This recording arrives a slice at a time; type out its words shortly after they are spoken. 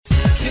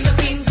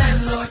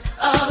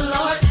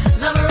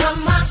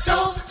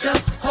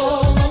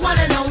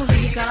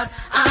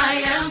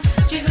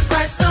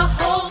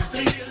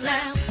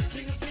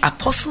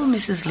Apostle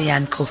Mrs.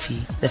 Leanne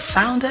Kofi, the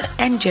founder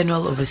and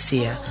general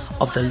overseer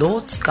of the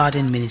Lord's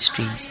Garden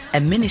Ministries,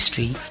 a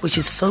ministry which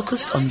is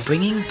focused on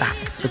bringing back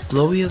the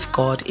glory of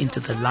God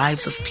into the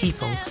lives of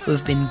people who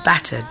have been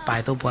battered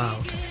by the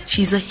world.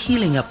 She's a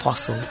healing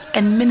apostle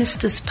and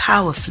ministers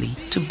powerfully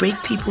to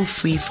break people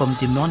free from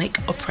demonic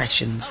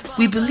oppressions.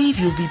 We believe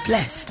you'll be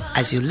blessed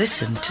as you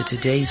listen to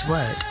today's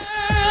word.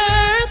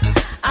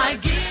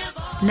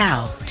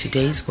 Now,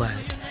 today's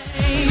word.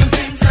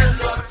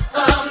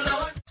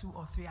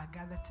 Are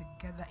gathered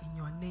together in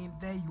your name,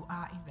 there you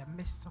are in the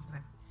midst of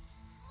them.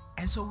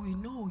 And so we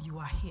know you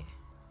are here.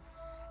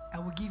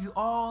 And we give you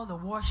all the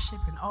worship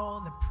and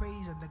all the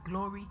praise and the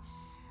glory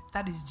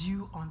that is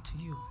due unto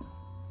you.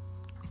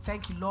 We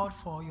thank you, Lord,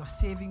 for your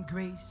saving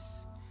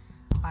grace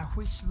by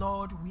which,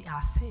 Lord, we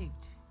are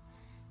saved.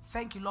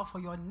 Thank you, Lord, for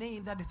your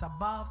name that is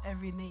above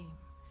every name,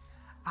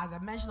 at the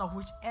mention of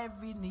which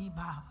every knee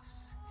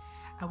bows.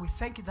 And we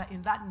thank you that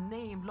in that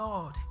name,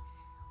 Lord,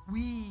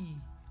 we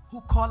who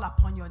call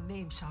upon your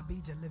name shall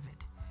be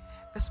delivered.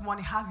 This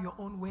morning, have your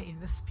own way in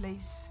this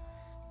place.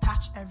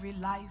 Touch every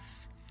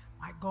life.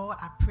 My God,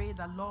 I pray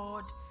that,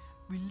 Lord,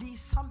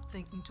 release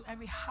something into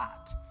every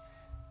heart.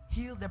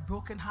 Heal the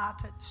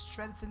brokenhearted,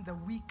 strengthen the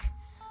weak.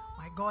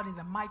 My God, in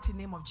the mighty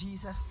name of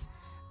Jesus,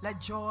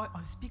 let joy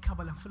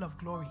unspeakable and full of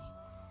glory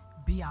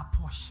be our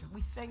portion.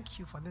 We thank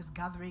you for this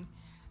gathering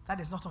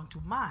that is not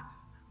unto man,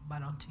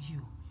 but unto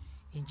you.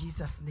 In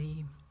Jesus'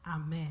 name,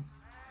 amen.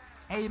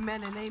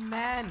 Amen and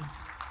amen.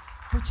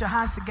 Put your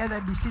hands together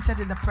and be seated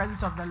in the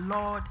presence of the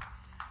Lord.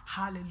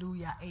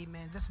 Hallelujah.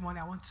 Amen. This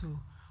morning I want to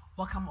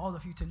welcome all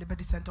of you to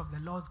Liberty Center of the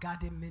Lord's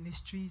Garden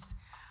Ministries.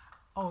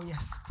 Oh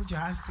yes, put your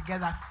hands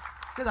together.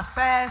 This is the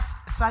first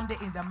Sunday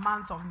in the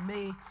month of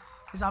May.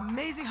 It's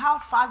amazing how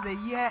fast the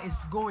year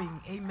is going.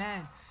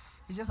 Amen.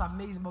 It's just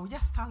amazing. But we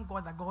just thank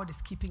God that God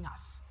is keeping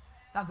us.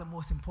 That's the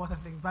most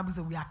important thing. The Bible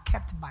says we are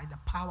kept by the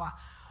power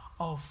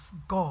of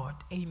God.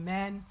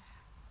 Amen.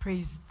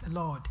 Praise the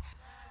Lord.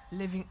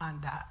 Living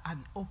under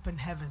an open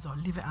heavens, or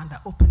living under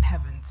open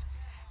heavens.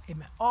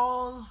 Amen.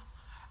 All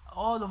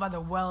over the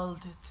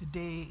world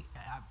today,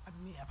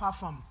 apart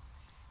from,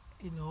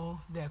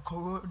 the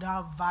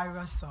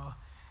coronavirus or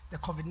the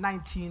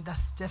COVID-19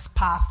 that's just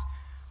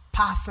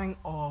passing,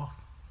 or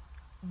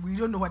we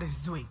don't know what it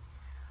is doing.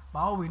 But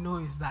all we know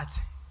is that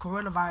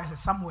coronavirus is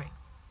somewhere.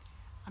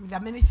 There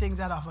are many things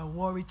that are of a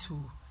worry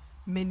to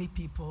many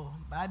people,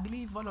 but I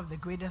believe one of the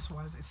greatest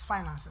ones is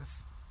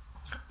finances.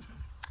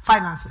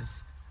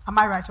 Finances. Am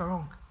I right or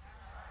wrong?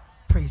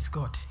 Praise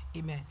God.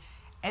 Amen.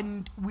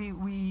 And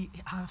we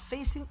are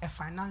facing a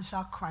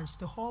financial crunch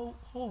the whole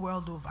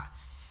world over.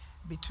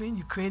 Between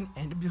Ukraine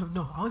and,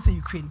 no, I won't say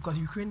Ukraine, because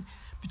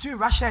between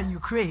Russia and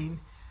Ukraine,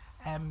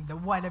 the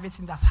war and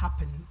everything that's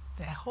happened,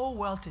 the whole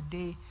world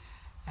today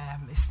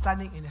is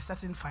standing in a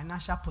certain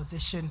financial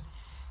position,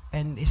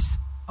 and is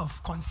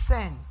of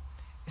concern,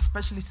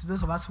 especially to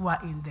those of us who are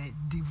in the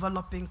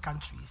developing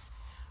countries,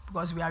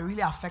 because we are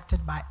really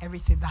affected by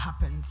everything that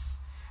happens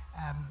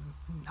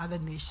in other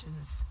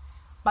nations.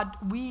 But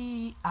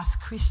we as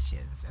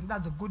Christians, and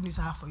that's the good news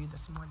I have for you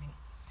this morning,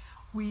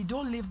 we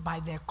don't live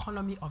by the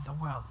economy of the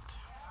world.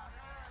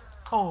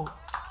 Oh,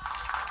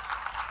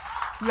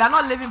 we are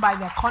not living by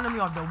the economy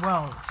of the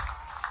world.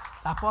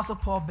 The Apostle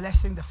Paul,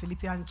 blessing the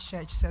Philippian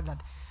church, said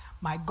that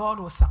my God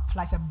will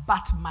supply,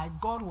 but my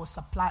God will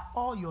supply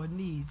all your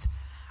needs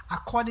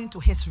according to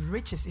his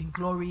riches in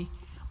glory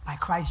by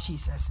Christ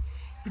Jesus.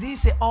 He didn't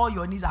say all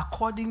your needs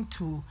according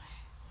to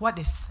what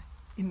is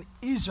in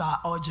Israel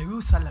or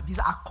Jerusalem. He's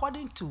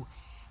according to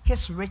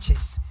his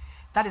riches.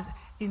 That is,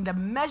 in the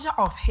measure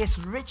of his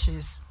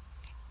riches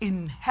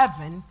in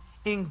heaven,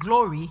 in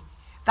glory,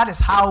 that is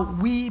how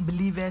we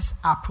believers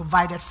are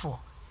provided for.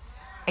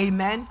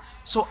 Amen.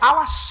 So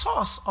our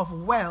source of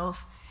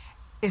wealth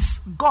is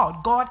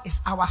God. God is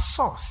our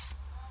source.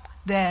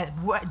 The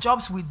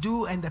jobs we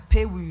do and the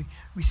pay we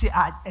receive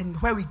and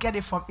where we get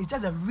it from is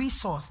just a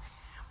resource.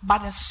 But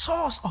the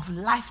source of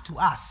life to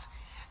us,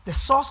 the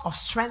source of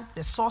strength,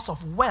 the source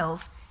of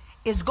wealth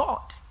is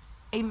God.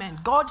 Amen.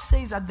 God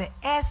says that the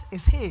earth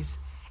is his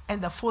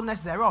and the fullness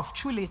thereof.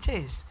 Truly it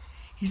is.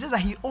 He says that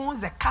he owns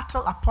the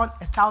cattle upon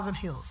 1,000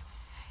 hills.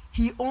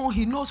 He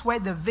knows where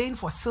the vein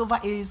for silver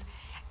is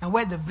and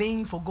where the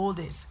vein for gold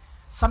is.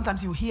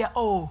 Sometimes you hear,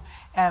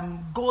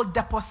 gold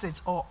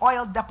deposits or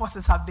oil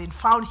deposits have been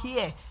found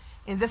here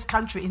in this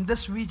country, in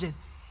this region.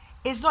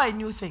 It's not a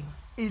new thing.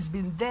 It's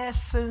been there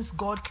since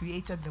God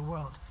created the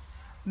world.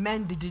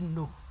 Men didn't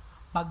know.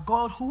 But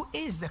God, who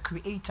is the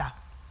creator,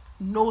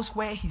 knows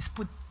where he's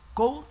put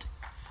gold,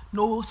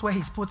 knows where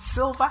he's put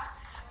silver,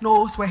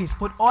 knows where he's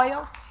put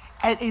oil,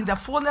 and in the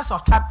fullness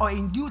of time or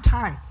in due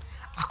time,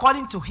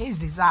 according to his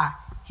desire,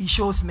 he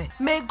shows me.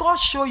 May God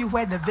show you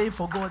where the vein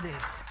for gold is.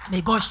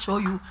 May God show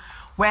you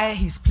where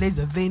he's placed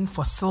the vein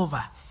for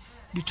silver.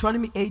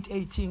 Deuteronomy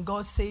 8:18,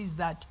 God says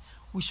that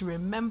we should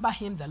remember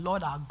him, the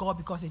Lord our God,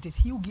 because it is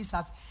he who gives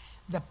us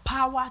the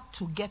power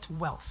to get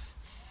wealth.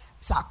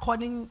 So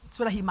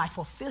so that he might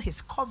fulfill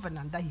his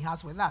covenant that he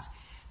has with us.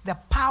 The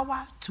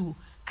power to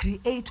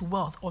create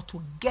wealth or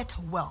to get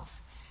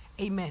wealth.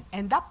 Amen.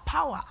 And that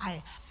power,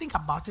 I think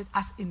about it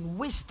as in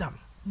wisdom,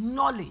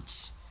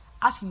 knowledge,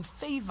 as in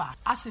favor,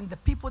 as in the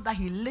people that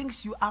he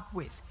links you up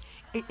with.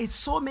 It's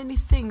so many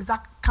things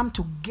that come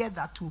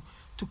together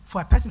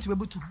for a person to be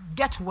able to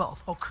get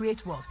wealth or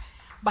create wealth.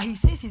 But he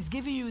says he's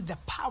giving you the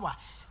power,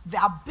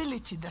 the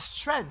ability, the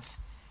strength.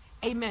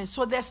 Amen.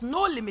 So there's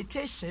no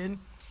limitation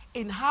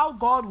in how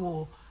God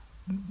will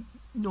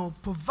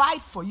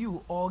provide for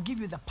you or give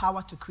you the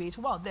power to create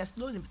wealth. There's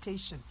no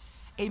limitation.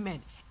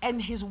 Amen.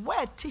 And his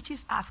word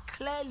teaches us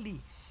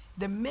clearly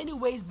the many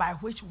ways by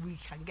which we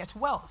can get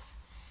wealth.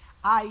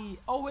 I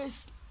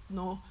always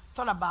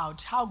thought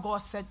about how God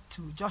said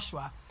to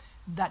Joshua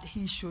that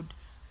he should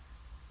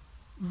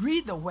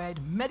read the word,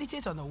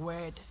 meditate on the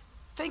word,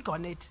 think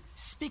on it,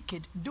 speak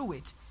it, do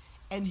it,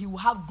 and he will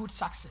have good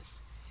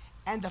success.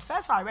 And the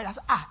first time I read, I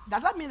said,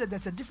 does that mean that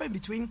there's a difference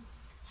between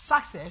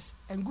success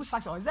and good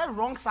success? Or is there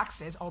wrong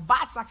success or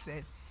bad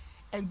success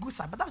and good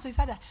success? But that's what he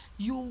said, that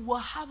you will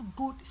have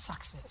good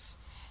success.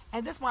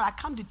 And this morning I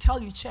come to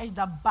tell you, church,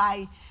 that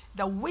by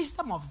the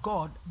wisdom of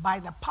God, by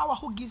the power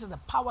who gives us the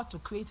power to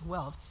create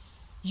wealth,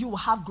 you will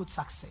have good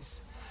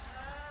success.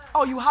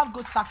 Oh, you have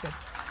good success.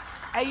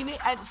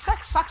 And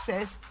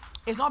success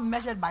is not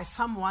measured by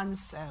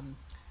someone's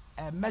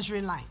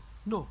measuring line.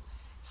 No.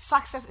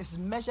 Success is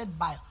measured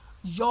by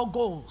your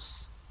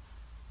goals,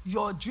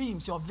 your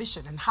dreams, your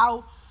vision, and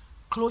how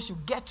close you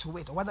get to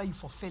it or whether you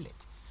fulfill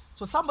it.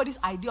 So somebody's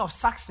idea of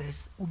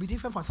success will be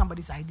different from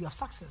somebody's idea of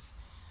success.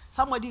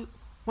 Somebody,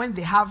 when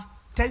they have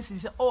tendency to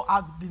say, oh,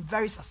 I've been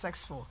very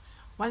successful.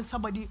 When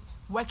somebody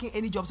working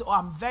any job says, oh,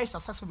 I'm very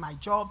successful in my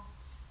job,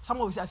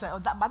 someone will say,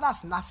 but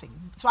that's nothing.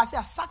 So I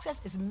say success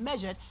is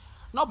measured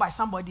not by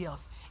somebody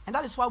else. And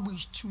that is why we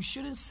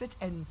shouldn't sit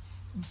and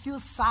feel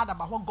sad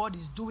about what God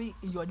is doing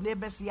in your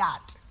neighbor's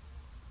yard.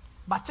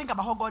 But think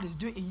about what God is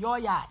doing in your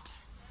yard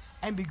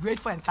and be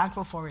grateful and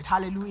thankful for it.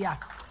 Hallelujah.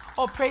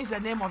 Oh, praise the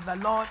name of the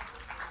Lord.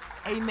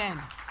 Amen.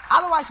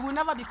 Otherwise, we'll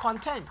never be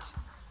content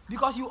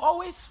because you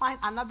always find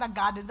another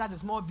garden that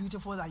is more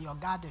beautiful than your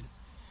garden.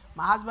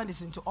 My husband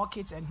is into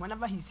orchids, and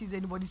whenever he sees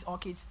anybody's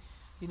orchids,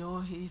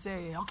 he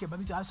say, okay, but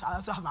I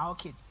also have my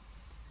orchid.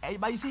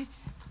 But you see,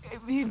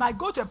 he might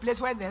go to a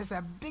place where there's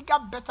a bigger,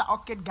 better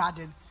orchid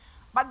garden,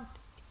 but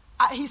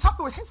he's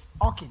happy with his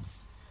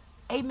orchids.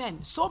 Amen.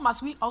 So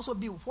must we also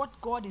be what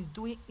God is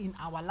doing in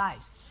our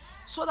lives,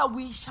 so that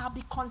we shall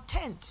be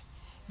content.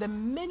 The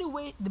many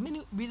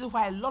reasons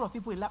why a lot of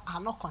people in life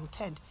are not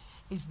content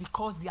is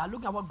because they are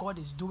looking at what God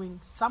is doing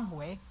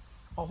somewhere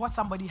or what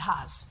somebody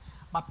has.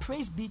 But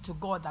praise be to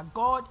God that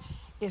God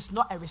is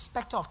not a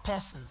respecter of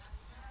persons.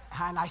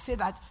 And I say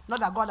that, not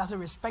that God doesn't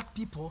respect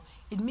people.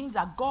 It means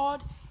that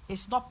God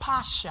is not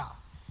partial.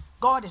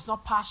 God is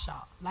not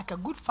partial. Like a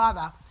good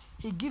father,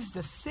 he gives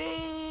the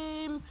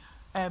same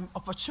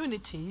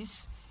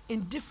opportunities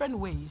in different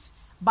ways.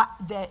 But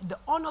the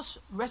onus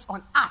rests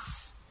on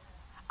us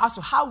as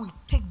to how we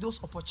take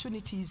those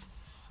opportunities,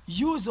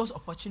 use those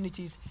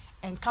opportunities,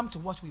 and come to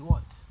what we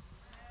want.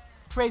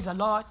 Praise the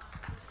Lord.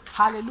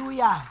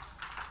 Hallelujah.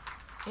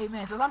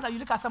 Amen. So sometimes you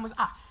look at someone and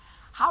say,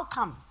 how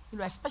come?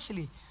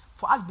 Especially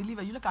for us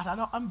believers, you look at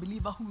another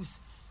unbeliever who's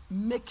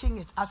making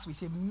it, as we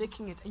say,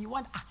 making it. And you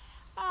want,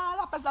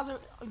 that person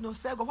doesn't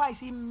say, why is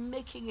he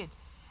making it?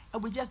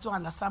 And we just don't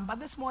understand.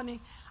 But this morning,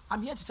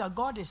 I'm here to tell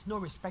God is no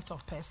respecter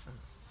of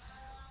persons.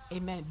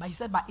 Amen. But he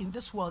said, but in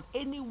this world,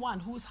 anyone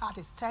whose heart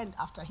is turned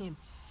after him,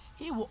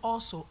 he will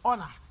also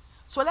honor.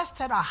 So let's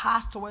turn our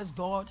hearts towards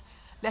God.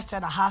 Let's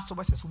turn our hearts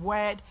towards his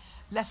word.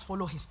 Let's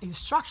follow his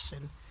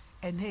instruction.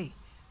 And hey,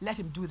 let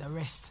him do the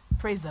rest.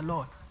 Praise the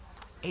Lord.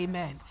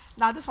 Amen.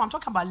 Now this one, I'm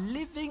talking about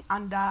living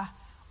under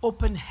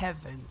open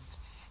heavens.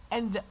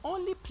 And the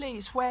only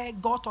place where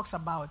God talks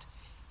about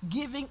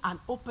giving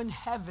an open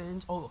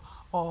heavens or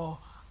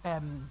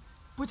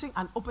putting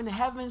an open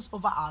heavens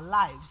over our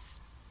lives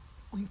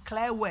in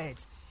clear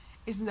words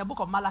is in the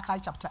book of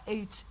Malachi chapter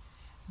 8,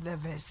 the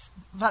verse,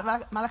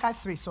 Malachi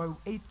 3,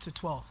 8 to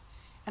 12.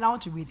 And I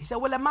want to read it. He said,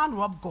 will a man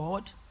rob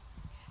God?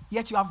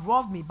 Yet you have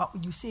robbed me, but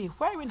you say,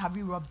 wherein have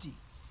you robbed thee?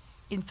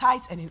 In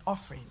tithes and in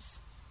offerings.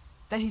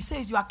 Then he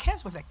says, you are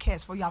cursed with a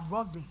curse, for you have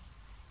robbed me.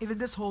 Even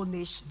this whole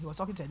nation. He was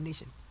talking to a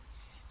nation.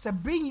 He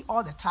said, bring ye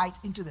all the tithes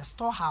into the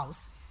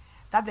storehouse,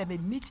 that there may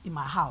meat in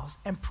my house,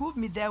 and prove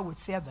me therewith,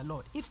 saith the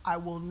Lord, if I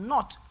will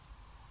not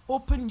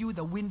open you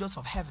the windows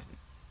of heaven.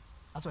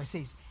 That's what it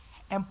says.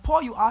 And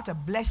pour you out a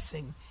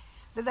blessing,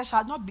 that there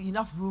shall not be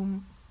enough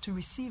room to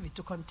receive it,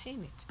 to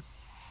contain it.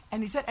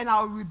 And he said, and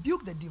I will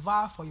rebuke the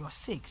devourer for your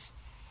sakes,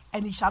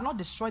 and he shall not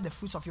destroy the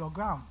fruits of your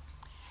ground.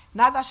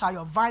 Neither shall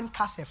your vine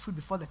cast her fruit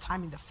before the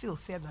time in the field,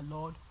 saith the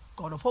Lord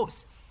God of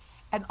hosts.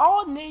 And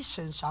all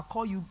nations shall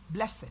call you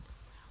blessed,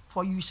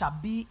 for you shall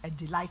be a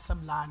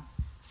delightsome land,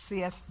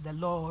 saith the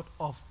Lord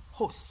of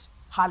hosts.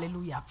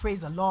 Hallelujah.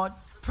 Praise the Lord.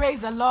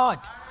 Praise the Lord.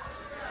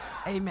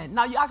 Amen.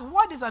 Now you ask,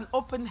 what is an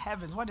open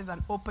heavens? What is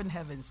an open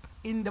heavens?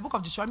 In the book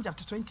of Deuteronomy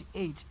chapter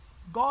 28,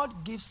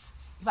 God gives,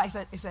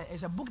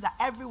 it's a book that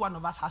every one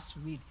of us has to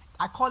read.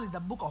 I call it the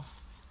book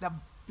of the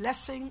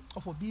blessing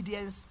of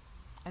obedience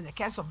and the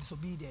curse of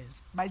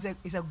disobedience. But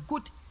it's a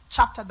good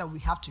chapter that we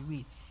have to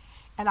read.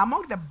 And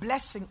among the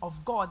blessing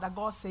of God that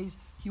God says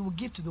he will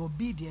give to the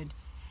obedient,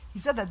 he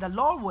said that the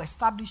Lord will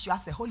establish you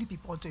as a holy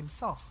people unto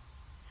himself,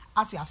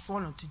 as he has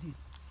sworn unto you,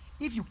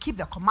 if you keep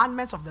the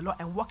commandments of the Lord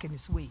and walk in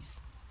his ways.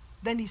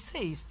 Then he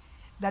says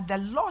that the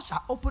Lord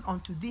shall open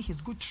unto thee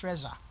his good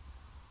treasure.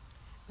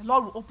 The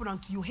Lord will open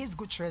unto you his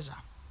good treasure.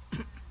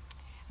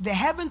 The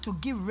heaven to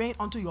give rain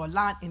unto your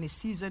land in a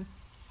season,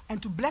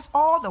 and to bless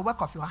all the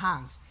work of your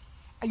hands.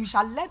 And you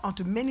shall lend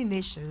unto many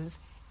nations,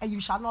 and you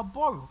shall not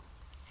borrow.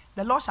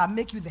 The Lord shall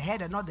make you the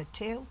head and not the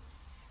tail.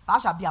 Thou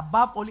shalt be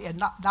above only, and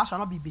thou shalt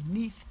not be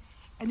beneath.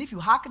 And if you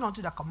hearken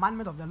unto the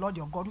commandment of the Lord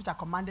your God, which I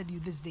commanded you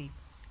this day,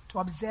 to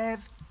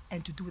observe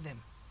and to do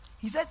them.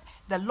 He says,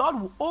 the Lord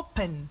will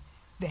open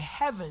the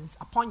heavens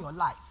upon your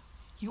life.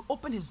 He will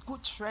open his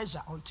good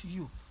treasure unto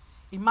you.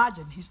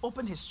 Imagine, he's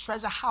opened his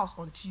treasure house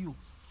unto you.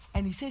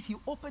 And he says he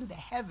opened the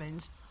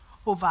heavens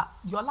over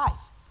your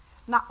life.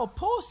 Now,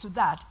 opposed to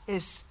that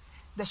is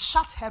the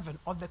shut heaven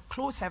or the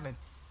closed heaven,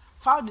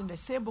 found in the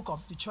same book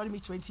of Deuteronomy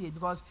 28,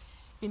 because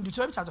in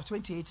Deuteronomy chapter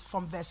 28,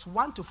 from verse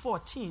 1 to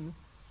 14,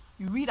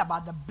 you read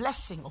about the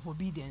blessing of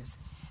obedience.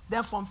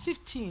 Then from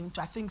 15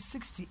 to, I think,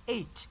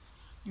 68,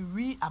 you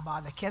read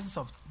about the cases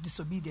of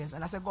disobedience.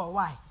 And I said, God,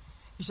 why?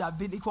 It shall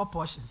be equal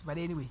portions. But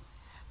anyway,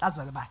 that's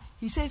by the by.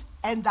 He says,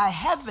 and thy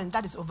heaven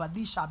that is over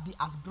thee shall be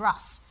as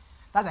brass.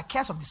 That's a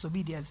curse of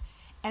disobedience.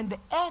 And the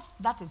earth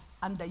that is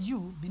under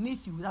you,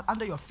 beneath you, that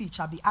under your feet,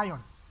 shall be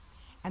iron.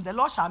 And the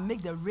Lord shall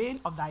make the rain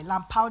of thy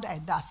land powder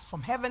and dust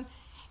from heaven.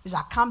 It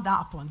shall come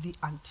down upon thee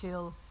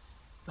until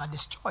you are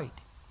destroyed.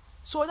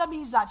 So that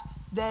means that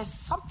there's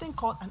something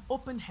called an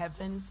open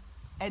heavens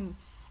and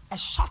a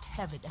shut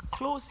heaven, a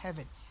closed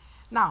heaven.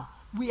 Now,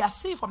 we are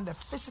seeing from the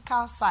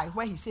physical side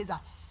where he says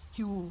that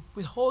he will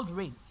withhold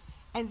rain.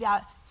 And there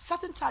are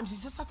certain times,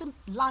 certain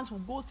lands will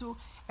go through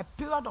a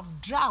period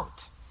of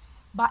drought.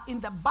 But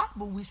in the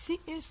Bible, we see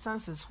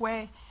instances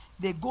where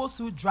they go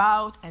through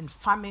drought and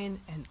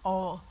famine and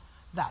all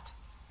that.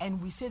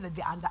 And we say that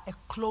they're under a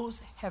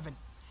closed heaven.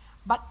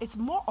 But it's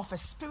more of a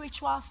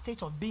spiritual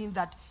state of being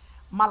that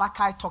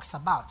Malachi talks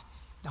about.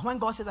 That when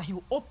God says that he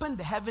will open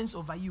the heavens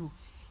over you,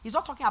 he's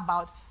not talking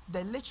about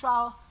the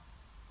literal,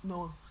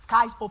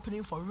 skies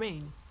opening for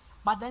rain,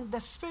 but then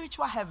the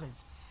spiritual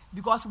heavens.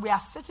 Because we are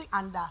sitting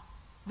under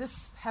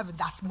this heaven,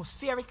 the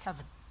atmospheric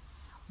heaven.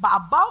 But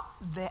above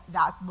the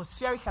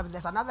atmospheric heaven,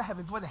 there's another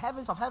heaven before the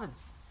heavens of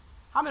heavens.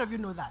 How many of you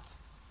know that?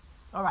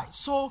 All right.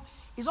 So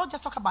it's not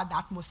just talking about the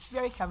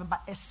atmospheric heaven,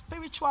 but a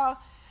spiritual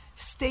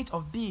state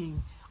of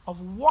being, of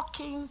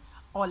walking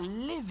or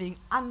living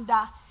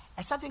under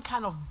a certain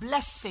kind of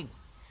blessing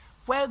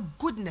where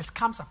goodness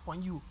comes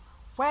upon you,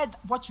 where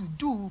what you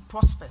do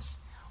prospers,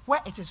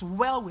 where it is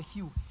well with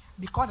you,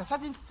 because a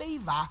certain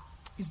favor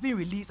is being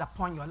released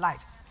upon your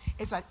life.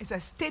 It's a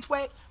state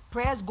where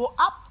prayers go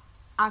up,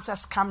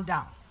 answers come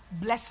down.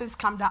 Blessings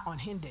come down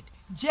unhindered.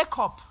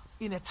 Jacob,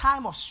 in a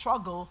time of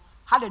struggle,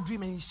 had a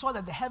dream and he saw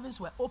that the heavens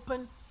were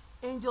open,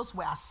 angels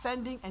were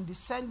ascending and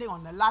descending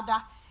on the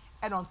ladder,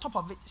 and on top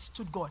of it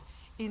stood God.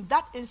 In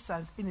that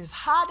instance, in his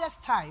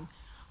hardest time,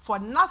 for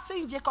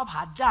nothing Jacob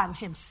had done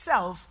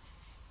himself,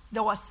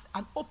 there was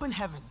an open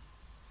heaven.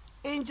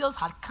 Angels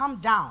had come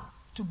down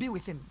to be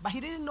with him, but he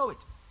didn't know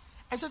it.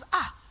 And so,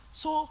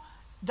 so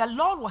the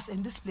Lord was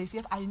in this place,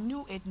 yet I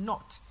knew it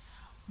not.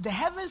 The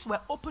heavens were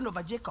open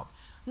over Jacob,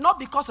 not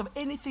because of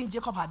anything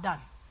Jacob had done.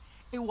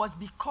 It was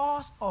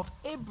because of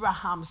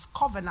Abraham's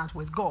covenant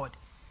with God.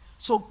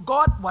 So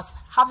God was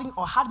having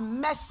or had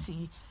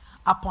mercy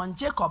upon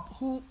Jacob,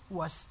 who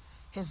was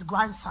his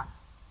grandson.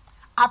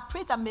 I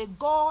pray that may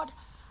God's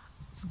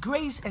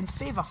grace and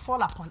favor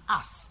fall upon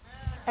us.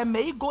 And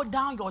may it go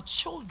down your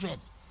children.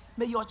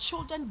 May your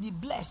children be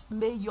blessed.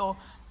 May your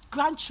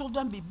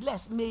grandchildren be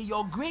blessed. May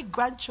your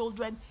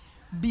great-grandchildren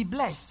be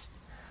blessed.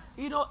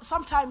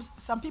 Sometimes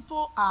some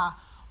people are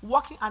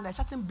walking under a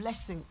certain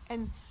blessing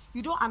and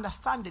you don't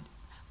understand it.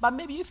 But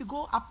maybe if you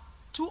go up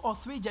 2 or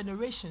 3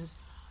 generations,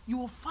 you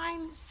will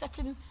find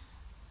certain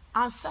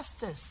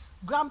ancestors,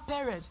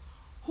 grandparents,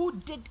 who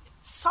did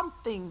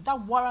something that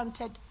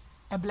warranted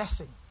a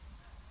blessing.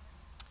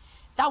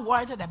 That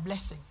warranted a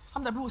blessing.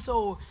 Sometimes people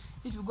say,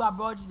 if you go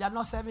abroad, they are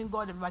not serving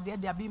God, but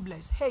they are being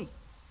blessed. Hey,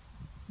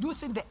 do you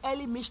think the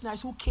early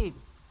missionaries who came,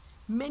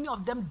 many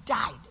of them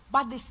died,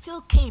 but they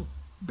still came,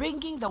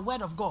 bringing the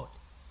word of God.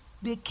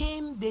 They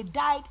came, they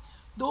died.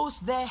 Those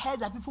there heard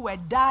that people were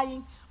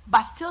dying,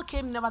 but still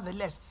came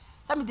nevertheless.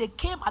 That means they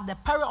came at the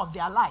peril of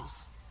their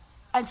lives.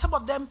 And some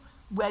of them,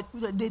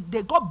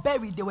 they got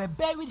buried. They were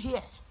buried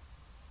here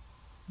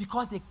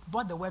because they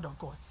brought the word of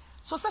God.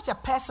 So such a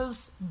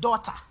person's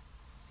daughter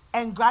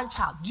and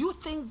grandchild, do you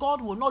think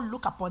God will not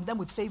look upon them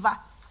with favor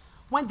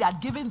when they are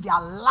giving their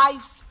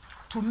lives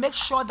to make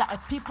sure that a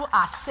people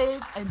are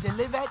saved and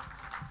delivered?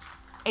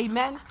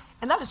 Amen.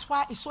 And that is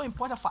why it's so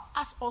important for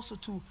us also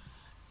to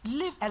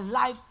live a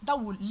life that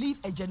will leave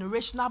a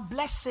generational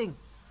blessing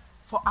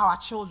for our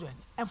children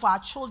and for our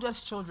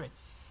children's children.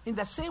 In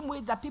the same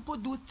way that people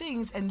do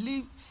things and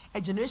leave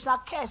a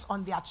generational curse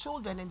on their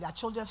children and their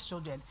children's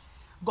children,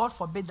 God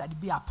forbid that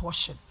it be our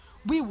portion.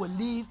 we will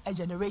live a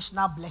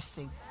generational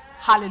blessing.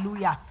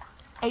 Hallelujah.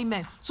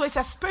 Amen. So it's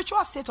a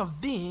spiritual state of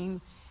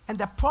being, and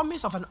the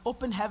promise of an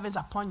open heavens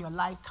upon your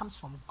life comes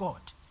from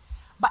God.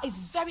 But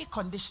it's very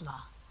conditional.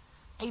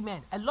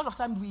 Amen. A lot of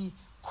times we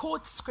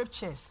quote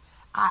scriptures.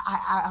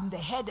 I am the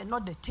head and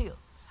not the tail,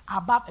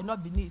 above and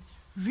not beneath.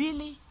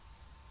 Really?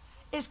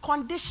 It's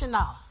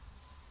conditional.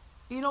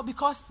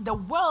 Because the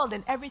world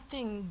and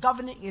everything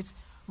governing it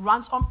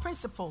runs on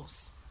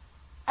principles.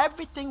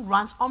 Everything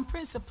runs on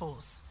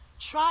principles.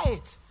 Try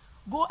it.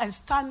 Go and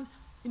stand,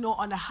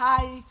 on a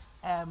high,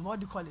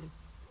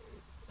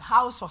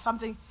 house or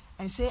something,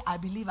 and say, I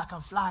believe I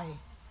can fly.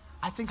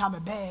 I think I'm a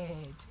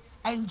bird.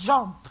 And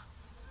jump.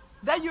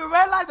 Then you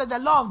realize that the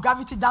law of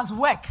gravity does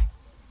work.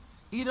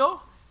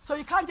 So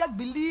you can't just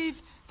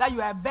believe that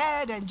you are a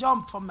bird and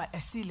jump from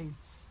a ceiling.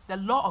 The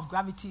law of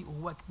gravity will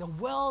work. The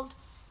world,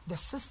 the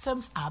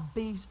systems are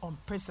based on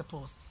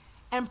principles.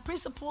 And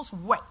principles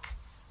work.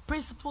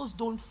 Principles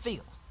don't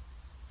fail.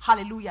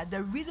 Hallelujah.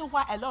 The reason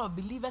why a lot of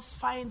believers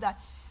find that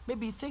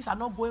maybe things are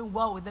not going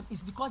well with them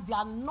is because they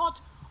are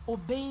not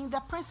obeying the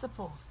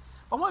principles.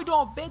 But when we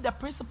don't obey the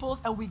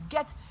principles and we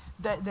get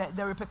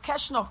the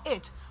repercussion of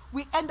it,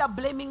 we end up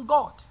blaming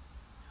God.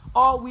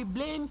 Or we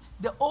blame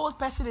the old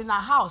person in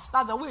our house,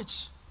 that's a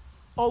witch.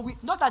 Or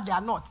not that they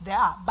are not, they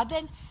are. But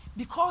then,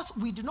 because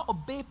we do not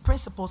obey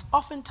principles,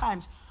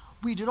 oftentimes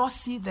we do not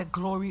see the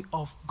glory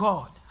of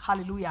God.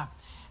 Hallelujah.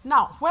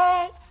 Now,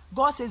 where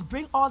God says,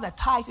 bring all the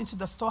tithes into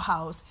the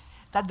storehouse,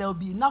 that there will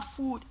be enough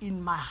food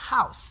in my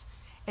house.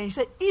 And he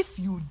said, if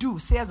you do,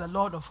 says the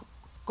Lord of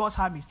God's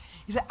armies,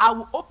 he said, I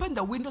will open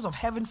the windows of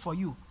heaven for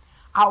you.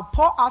 I'll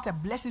pour out a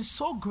blessing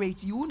so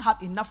great you won't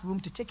have enough room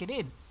to take it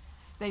in.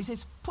 Then he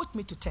says, put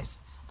me to test.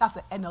 That's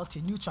the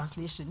NLT, New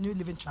Translation, New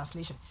Living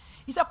Translation.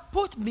 He said,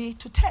 put me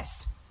to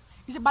test.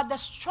 He said, but the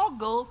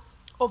struggle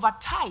over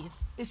tithe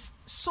is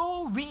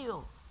so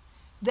real.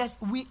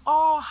 We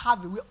all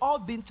have it. We've all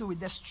been through it.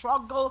 The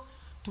struggle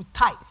to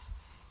tithe.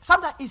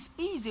 Sometimes it's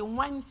easy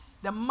when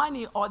the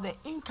money or the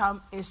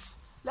income is,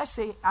 let's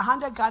say,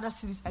 100 Ghana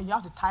cedis and you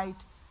have to tithe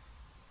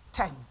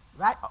 10,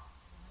 right?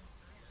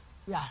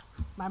 Yeah,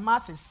 my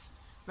math is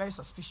very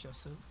suspicious,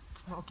 so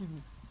forgive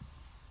me.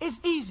 It's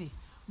easy,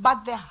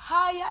 but the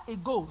higher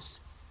it goes,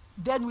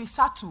 then we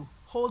start to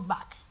hold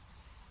back.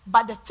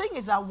 But the thing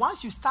is that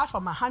once you start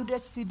from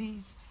 100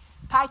 cedis,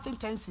 tithing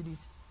 10 cedis,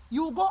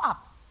 you will go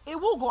up. It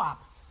will go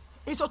up.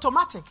 It's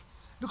automatic.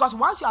 Because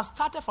once you have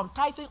started from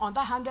tithing on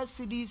that 100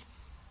 cedis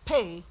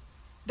pay,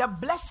 the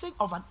blessing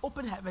of an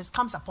open heavens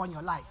comes upon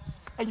your life,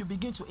 and you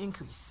begin to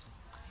increase.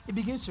 It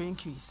begins to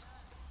increase.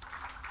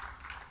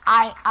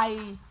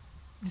 I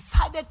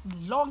decided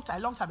long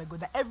time ago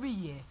that every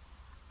year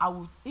I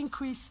would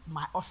increase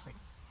my offering.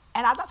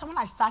 And at that time when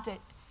I started,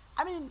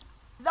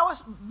 there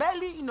was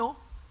barely,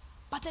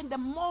 but then the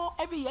more,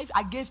 every year, if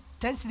I gave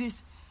 10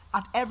 cedis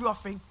at every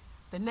offering,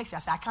 the next year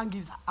I said, I can't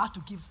give that. I have to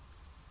give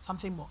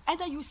something more. And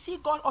then you see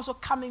God also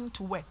coming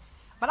to work.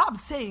 But I'm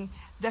saying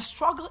the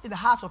struggle in the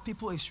hearts of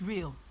people is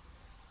real.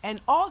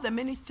 And all the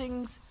many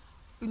things,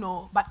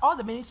 but all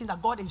the many things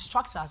that God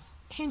instructs us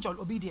hinge on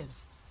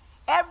obedience.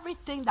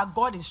 Everything that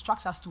God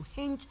instructs us to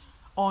hinge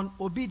on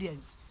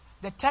obedience.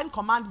 The 10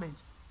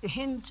 Commandments, they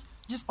hinge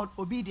just on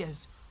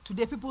obedience.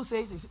 Today people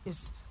say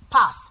it's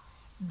past.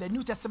 The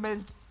New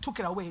Testament took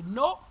it away.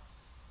 No,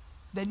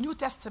 the New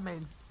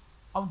Testament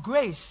of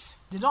grace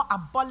did not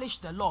abolish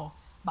the law,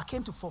 but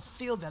came to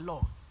fulfill the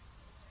law.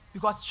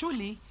 Because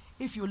truly,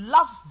 if you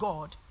love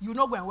God, you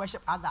not go and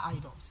worship other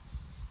idols.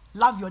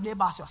 Love your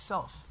neighbor as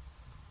yourself.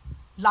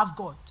 Love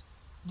God.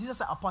 Jesus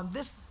said, upon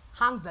this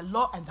hangs the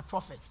law and the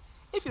prophets.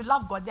 If you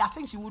love God, there are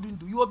things you wouldn't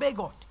do. You obey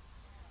God.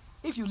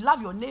 If you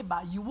love your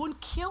neighbor, you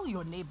won't kill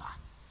your neighbor.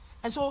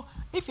 And so,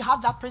 if you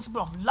have that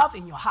principle of love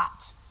in your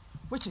heart,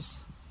 which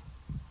is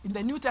in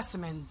the New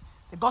Testament,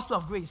 the gospel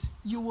of grace,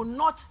 you will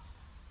not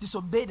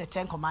disobey the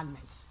 10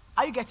 Commandments.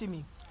 Are you getting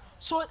me?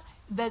 So,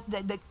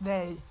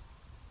 the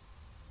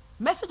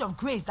message of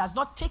grace does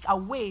not take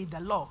away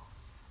the law.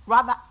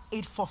 Rather,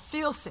 it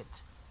fulfills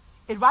it.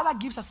 It rather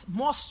gives us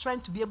more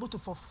strength to be able to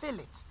fulfill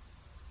it.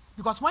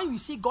 Because when you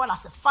see God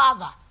as a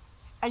father,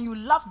 and you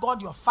love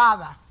God your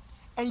father,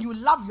 and you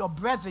love your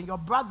brethren, your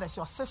brothers,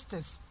 your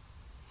sisters,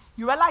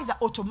 you realize that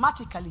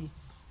automatically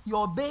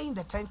you're obeying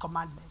the 10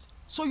 Commandments.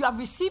 So you have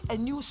received a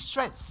new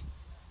strength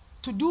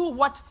to do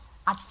what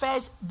at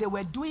first they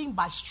were doing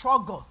by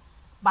struggle,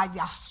 by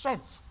their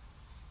strength.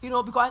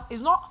 Because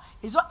it's not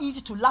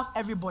easy to love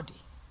everybody.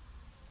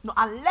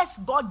 Unless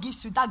God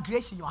gives you that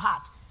grace in your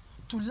heart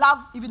to love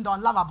even the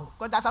unlovable.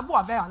 Because there's some who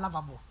are very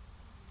unlovable.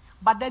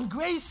 But then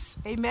grace,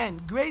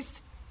 amen,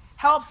 grace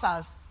helps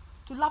us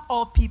to love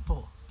all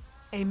people.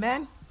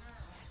 Amen.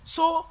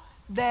 So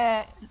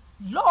the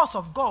laws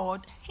of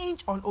God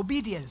hinge on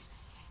obedience.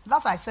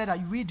 That's why I said that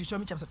you read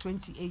Deuteronomy chapter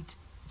 28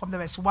 from the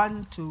verse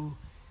 1 to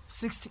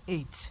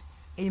 68.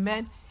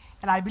 Amen.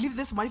 And I believe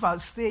this morning if I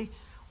would say,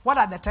 what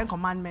are the 10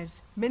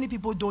 Commandments? Many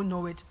people don't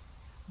know it,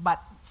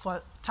 but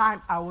for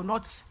time I will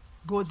not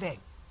go there.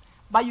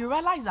 But you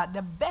realize that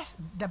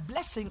the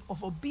blessing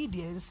of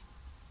obedience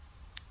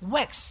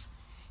works.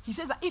 He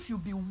says that if you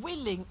be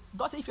willing,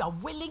 God said if you are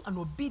willing and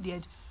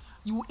obedient,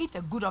 you will eat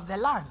the good of the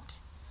land.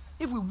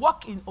 If we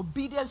walk in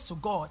obedience to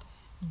God,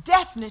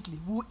 definitely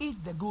we will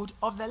eat the good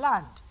of the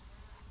land.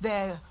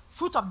 The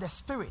fruit of the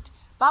Spirit.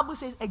 Bible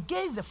says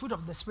against the fruit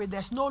of the Spirit,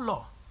 there's no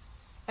law.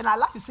 And I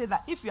like to say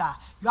that if you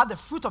have the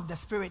fruit of the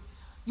Spirit,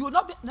 you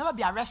will never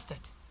be arrested.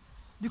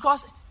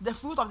 Because the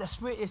fruit of the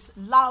Spirit is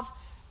love,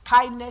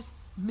 kindness,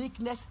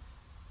 meekness,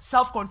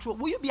 self-control.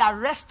 Will you be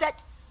arrested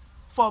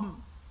for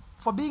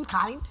being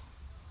kind?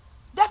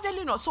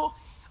 Definitely not. So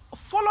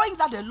following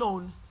that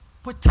alone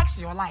protects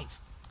your life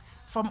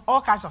from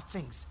all kinds of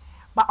things.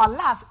 But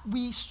alas,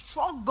 we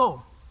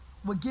struggle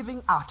with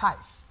giving our tithe.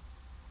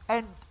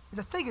 And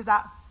the thing is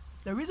that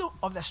the reason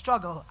of the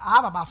struggle, I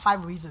have about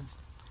 5 reasons.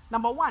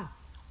 Number 1,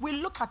 we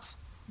look at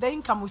the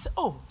income, we say,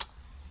 oh,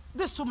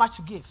 this is too much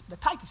to give. The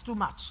tithe is too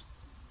much.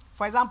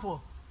 For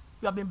example,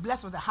 you have been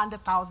blessed with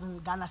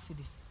 100,000 Ghana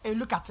cedis. And you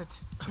look at it,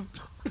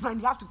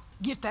 and you have to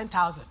give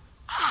 10,000.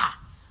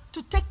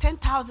 To take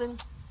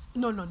 10,000,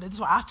 no, this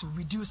one I have to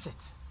reduce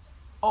it.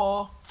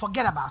 Or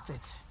forget about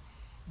it.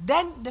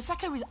 Then the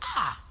second reason,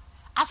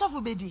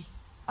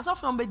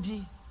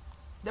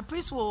 the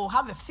priest will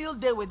have a field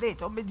day with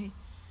it.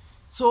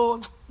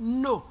 So,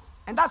 no.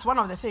 And that's one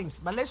of the things.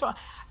 But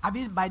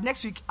by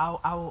next week,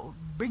 I'll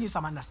bring you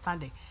some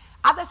understanding.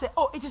 Others say,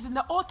 oh, it is in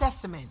the Old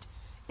Testament.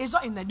 It's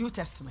not in the New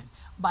Testament,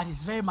 but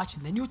it's very much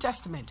in the New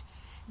Testament.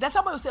 Then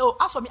somebody will say, oh,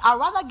 as for me, I'd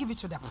rather give it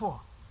to the poor.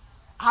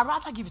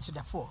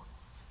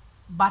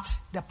 But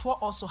the poor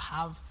also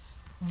have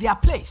their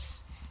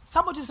place.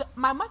 Somebody will say,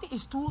 my money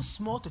is too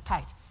small to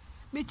tithe.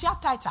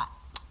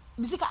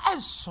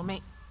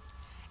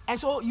 And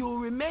so you will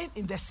remain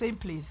in the same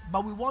place,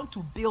 but we want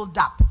to build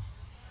up.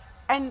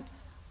 And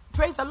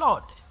praise the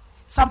Lord.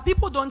 Some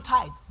people don't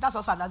tithe. That's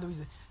also another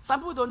reason.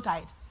 Some people don't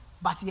tithe,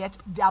 but yet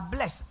they are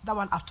blessed. That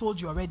one I've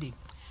told you already.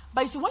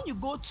 But you see, when you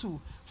go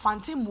to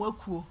Fanti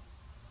Mwekuo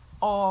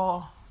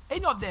or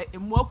any of the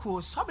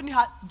Mwekuos, how many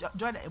have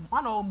joined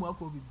one or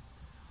Mwekuo?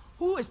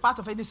 Who is part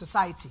of any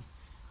society?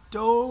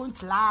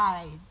 Don't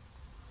lie.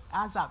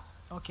 Hands up.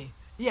 Okay.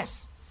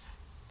 Yes.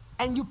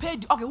 And you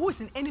paid. Okay, who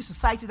is in any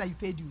society that you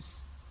pay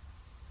dues?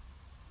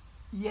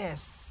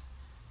 Yes.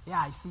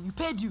 Yeah, you see, you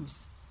pay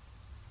dues.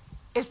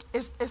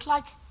 It's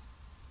like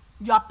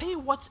you are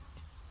paying what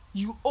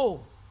you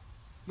owe.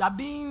 You are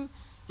paying.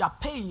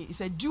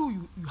 It's a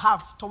due you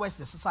have towards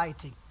the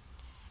society.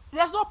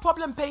 There's no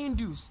problem paying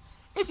dues.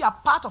 If you are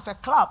part of a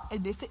club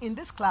and they say in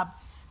this club,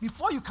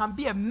 before you can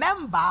be a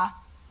member,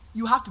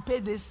 you have to pay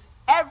this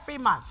every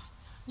month.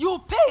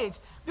 You pay it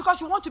because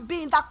you want to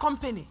be in that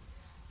company.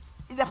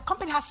 The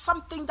company has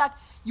something that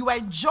you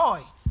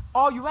enjoy,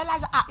 or you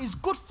realize it's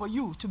good for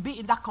you to be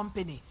in that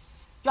company.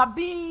 You are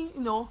being,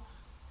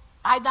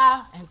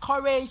 either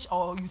encouraged,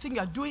 or you think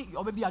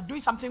or maybe you are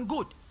doing something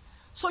good.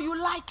 So you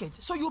like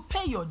it. So you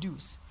pay your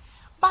dues.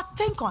 But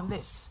think on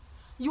this.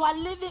 You are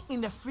living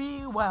in a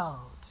free world.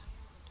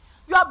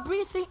 You are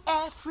breathing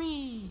air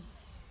free.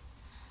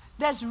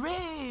 There's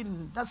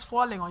rain that's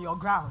falling on your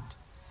ground.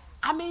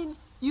 I mean,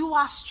 you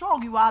are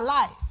strong. You are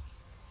alive.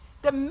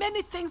 The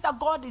many things that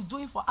God is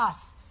doing for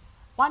us.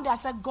 One day I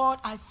said, God,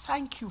 I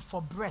thank you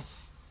for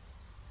breath.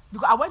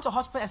 Because I went to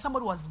hospital and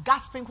somebody was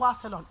gasping while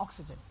still on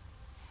oxygen.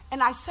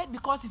 And I said,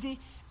 because you see,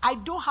 I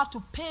don't have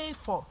to pay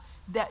for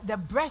the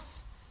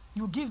breath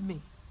you give me.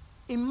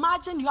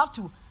 Imagine you have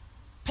to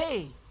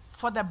pay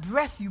for the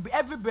breath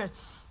every breath,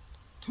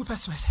 2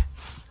 pesos.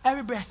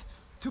 Every breath,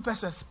 2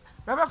 pesos.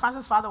 Reverend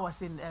Francis' father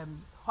was in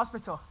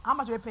hospital. How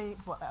much were you paying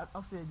for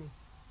oxygen a day?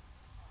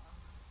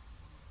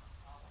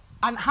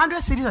 100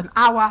 cedis an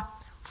hour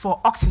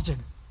for oxygen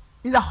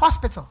in the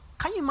hospital.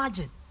 Can you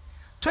imagine?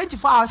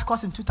 24 hours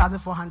costing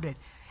 2,400.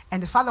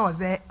 And his father was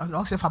there on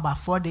oxygen for about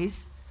 4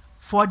 days.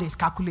 4 days,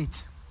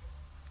 calculate.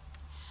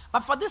 But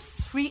for this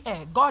free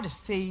air, God is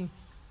saying,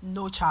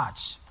 no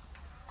charge.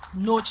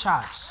 No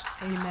charge.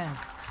 Amen.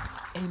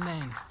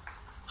 Amen.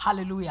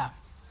 Hallelujah.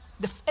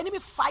 The enemy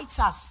fights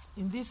us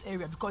in this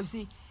area because,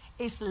 you see,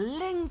 it's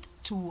linked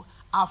to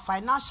our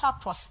financial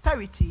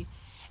prosperity,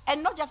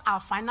 and not just our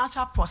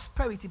financial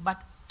prosperity,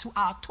 but to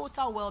our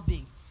total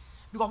well-being.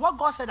 Because what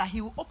God said, that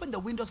he will open the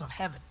windows of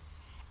heaven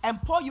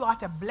and pour you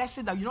out a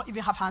blessing that you don't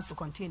even have hands to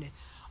contain it.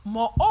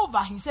 Moreover,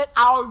 he said,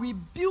 I'll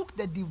rebuke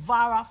the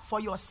devourer for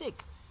your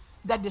sake,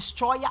 the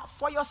destroyer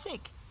for your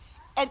sake.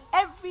 And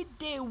every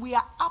day we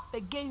are up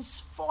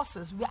against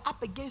forces, we are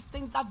up against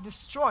things that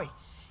destroy.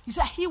 He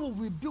said he will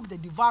rebuke the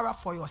devourer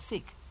for your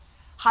sake.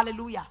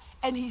 Hallelujah.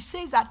 And he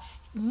says that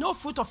no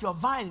fruit of your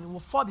vine will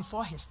fall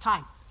before his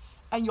time,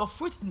 and your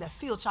fruit in the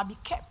field shall be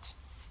kept.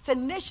 So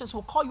nations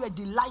will call you a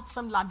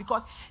delightsome land,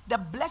 because the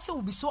blessing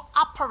will be so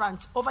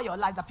apparent over your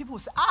life that people will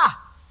say,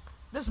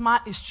 this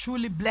man is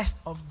truly blessed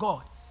of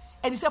God.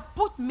 And he said,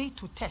 put me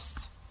to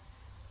test.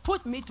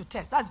 Put me to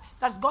test.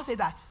 That's God said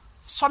that.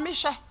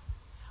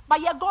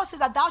 But yet God says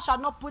that thou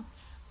shalt not put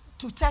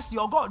to test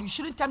your God. You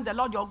shouldn't tempt the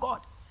Lord your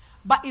God.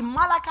 But in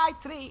Malachi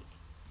 3,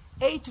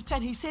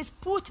 8-10, he says,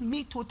 put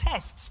me to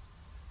test.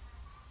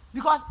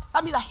 Because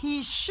that means that he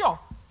is sure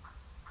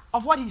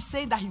of what he's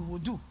saying that he will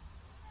do.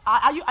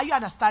 Are you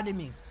understanding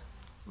me?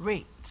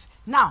 Great.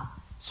 Now,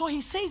 so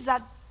he says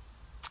that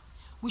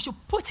we should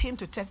put him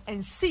to test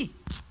and see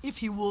if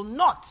he will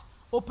not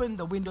open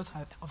the windows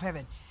of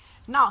heaven.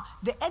 Now,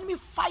 the enemy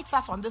fights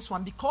us on this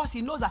one because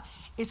he knows that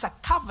it's a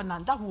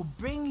covenant that will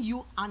bring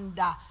you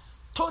under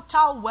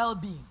total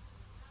well-being,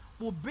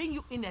 will bring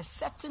you in a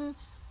certain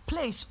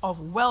place of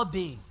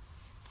well-being,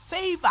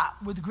 favor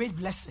with great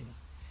blessing,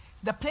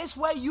 the place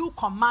where you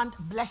command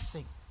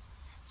blessing.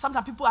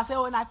 Sometimes people are saying,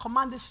 oh, and I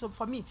command this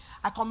for me.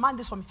 I command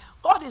this for me.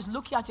 God is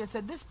looking at you and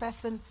said, this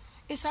person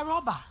is a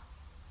robber.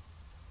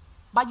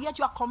 But yet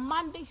you are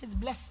commanding his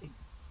blessing.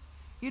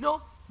 You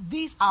know,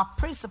 these are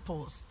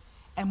principles.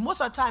 And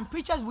most of the time,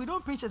 preachers, we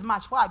don't preach as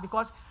much. Why?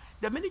 Because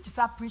the minute you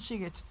start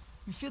preaching it,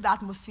 you feel the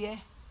atmosphere.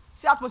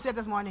 See the atmosphere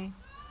this morning?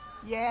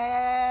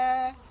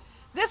 Yeah.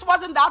 This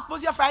wasn't the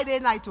atmosphere Friday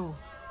night too.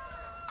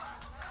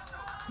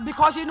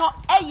 Because you know,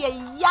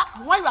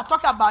 when we are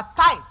talking about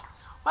tithe,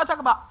 when we talk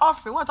about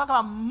offering, when we talk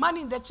about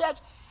money in the church,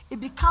 it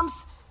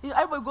becomes,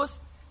 everybody goes,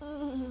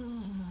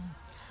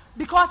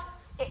 Because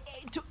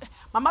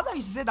my mother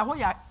used to say that when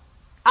you are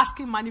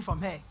asking money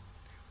from her,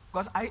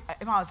 because I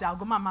would say, I'll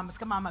go, Mama,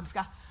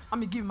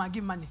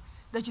 give money.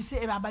 Then she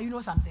say, but you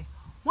know something?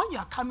 When you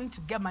are coming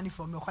to get money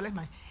from me or collect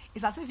money,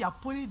 it's as if you are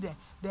putting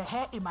the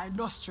hair in my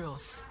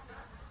nostrils.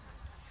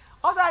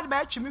 Also, I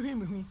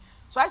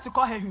so I used to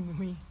call her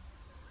Humi.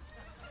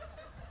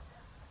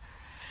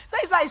 So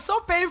it's like, it's so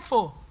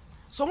painful.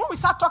 So when we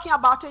start talking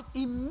about it,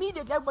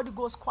 immediately everybody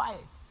goes quiet.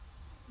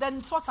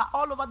 Then thoughts are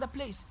all over the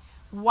place.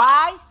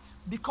 Why?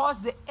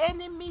 Because the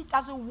enemy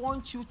doesn't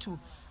want you to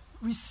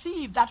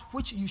receive that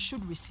which you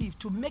should receive,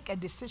 to make a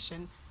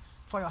decision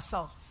for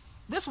yourself.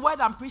 This word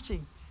I'm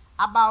preaching,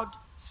 about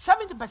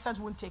 70%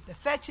 won't take, the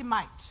 30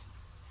 might.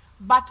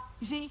 But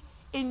you see,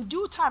 in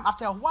due time,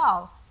 after a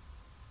while,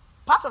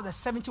 part of the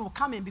 70 will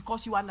come in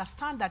because you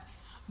understand that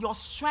your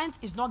strength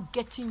is not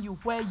getting you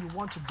where you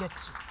want to get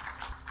to.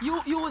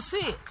 You will see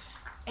it.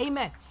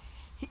 Amen.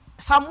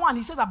 Psalm 1,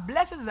 he says that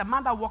blessed is the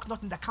man that walks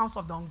not in the counsel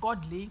of the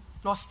ungodly,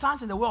 nor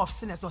stands in the way of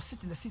sinners, nor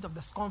sits in the seat of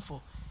the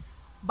scornful.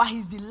 But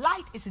his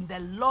delight is in the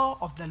law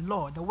of the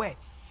Lord, the way.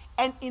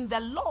 And in the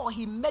law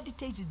he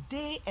meditates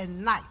day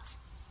and night.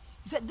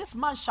 He said, this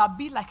man shall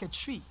be like a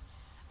tree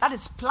that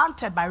is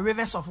planted by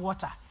rivers of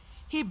water.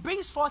 He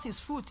brings forth his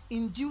fruit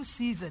in due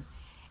season,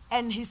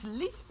 and his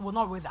leaf will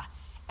not wither.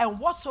 And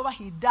whatsoever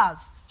he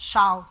does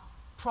shall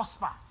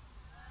prosper.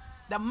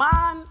 The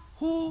man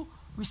who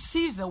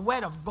receives the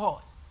word of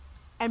God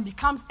and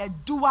becomes a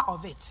doer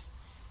of it,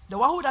 the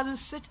one who doesn't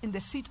sit in the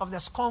seat of the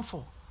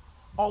scornful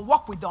or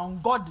walk with the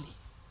ungodly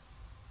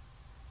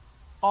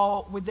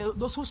or with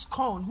those who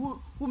scorn,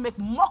 who make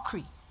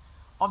mockery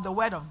of the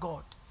word of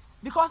God.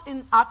 Because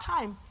in our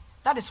time,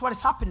 that is what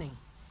is happening.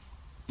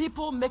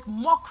 People make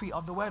mockery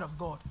of the word of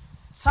God.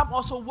 Some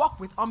also walk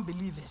with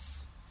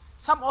unbelievers.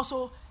 Some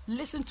also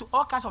listen to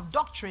all kinds of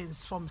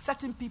doctrines from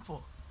certain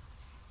people.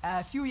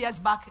 A few years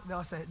back, there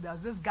was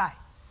this guy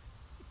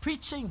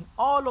preaching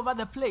all over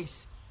the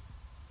place,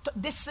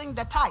 dissing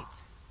the tithe,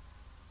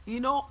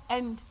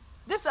 and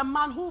this is a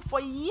man who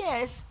for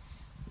years,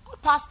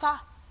 good pastor,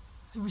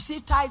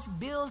 received tithes,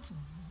 built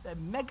a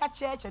mega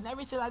church and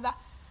everything like that.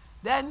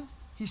 Then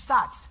he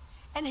starts,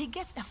 and he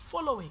gets a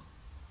following.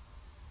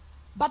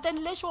 But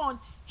then later on,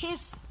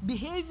 his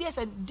behaviors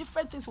and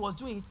different things he was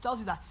doing, it tells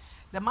you that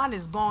the man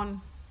is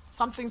gone,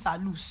 some things are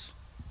loose,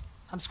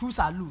 some screws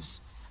are loose.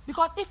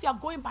 Because if you are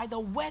going by the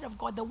word of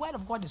God, the word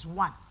of God is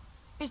one.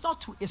 It's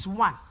not two, it's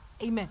one.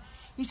 Amen.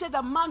 He said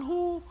the man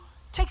who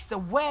takes the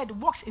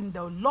word, walks in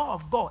the law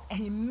of God, and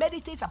he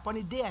meditates upon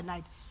it day and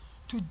night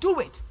to do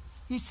it.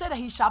 He said that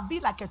he shall be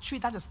like a tree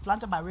that is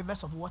planted by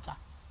rivers of water.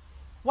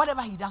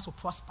 Whatever he does will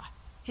prosper.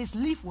 His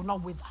leaf will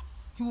not wither.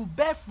 He will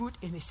bear fruit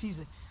in his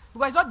season.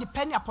 Because he's not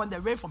depending upon the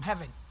rain from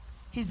heaven.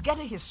 He's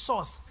getting his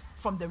source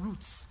from the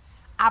roots.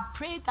 I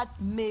pray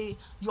that may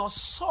your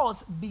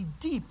source be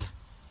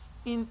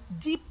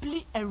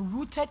deeply and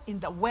rooted in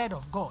the word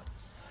of God.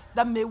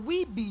 That may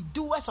we be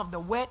doers of the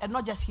word and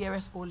not just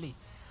hearers only.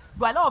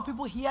 But a lot of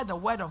people hear the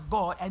word of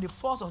God and it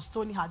falls on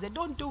stony hearts. They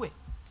don't do it.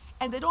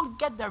 And they don't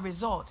get the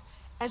result.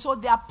 And so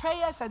their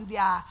prayers and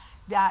their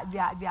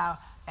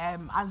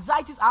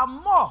anxieties are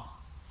more.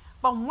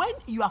 But when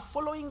you are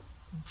following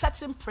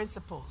certain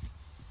principles,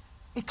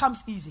 it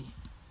comes easy.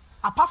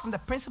 Apart from the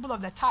principle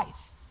of the tithe,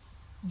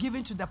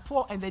 giving to the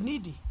poor and the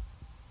needy,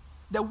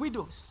 the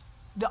widows,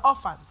 the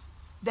orphans,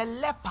 the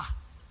leper.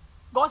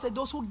 God said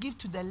those who give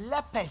to the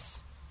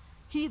lepers,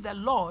 he, the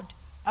Lord,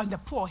 and the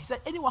poor. He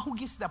said anyone who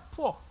gives to the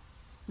poor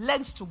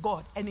lends to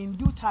God, and in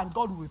due time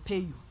God will repay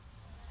you.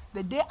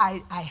 The day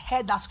I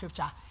heard that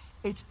scripture,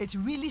 it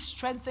really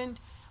strengthened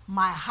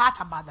my heart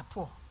about the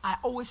poor. I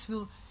always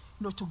feel,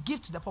 to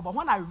give to the poor. But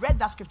when I read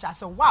that scripture, I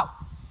said, wow,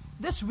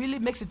 this really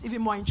makes it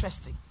even more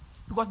interesting.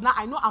 Because now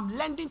I know I'm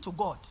lending to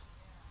God.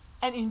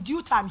 And in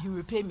due time, he will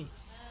repay me.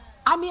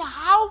 I mean,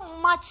 how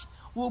much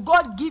will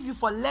God give you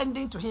for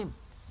lending to him?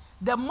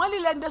 The money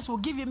lenders will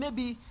give you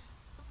maybe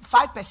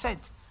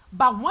 5%.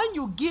 But when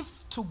you give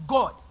to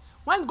God,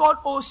 when God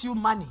owes you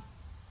money,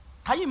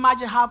 Can you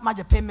imagine how much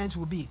a payment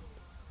will be?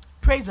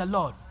 Praise the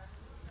Lord.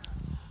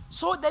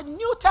 So the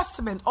New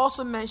Testament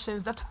also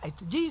mentions that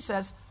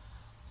Jesus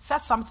said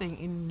something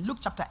in Luke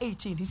chapter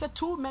 18. He said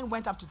 2 men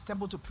went up to the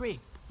temple to pray.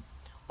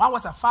 One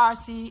was a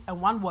Pharisee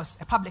and one was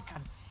a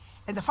publican.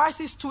 And the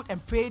Pharisee stood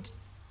and prayed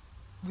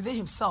within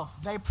himself,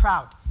 very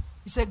proud.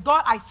 He said,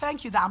 God, I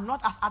thank you that I'm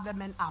not as other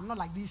men are. I'm not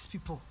like these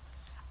people.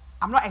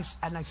 I'm not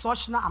an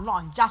extortioner. I'm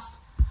not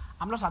unjust.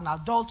 I'm not an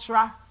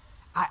adulterer.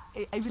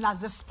 Even as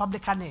this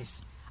publican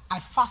is. I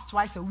fast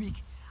twice a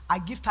week. I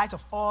give tithe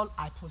of all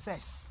I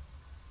possess.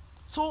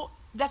 So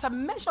there's a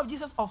mention of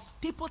Jesus of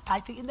people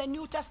tithing in the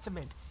New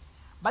Testament.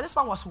 But this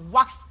one was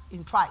waxed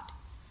in pride.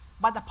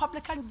 But the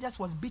publican just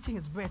was beating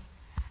his breast.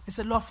 He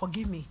said, Lord,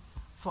 forgive me,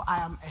 for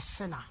I am a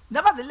sinner.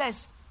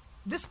 Nevertheless,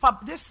 this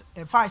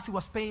Pharisee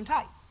was paying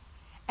tithe.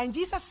 And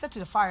Jesus said to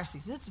the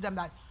Pharisees, he said to them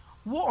that,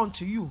 woe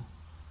unto you,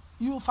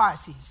 you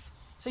Pharisees.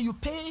 So you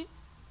pay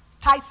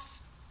tithe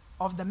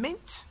of the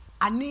mint,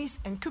 anise,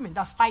 and cumin,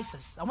 that's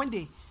spices. And when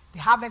they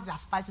harvest their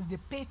spices, they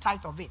pay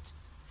tithe of it.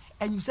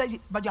 And you say,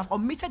 but you have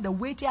omitted the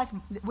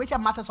weightier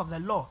matters of the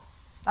law.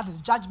 That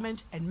is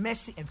judgment and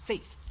mercy and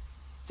faith.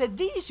 So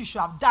these you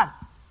should have done,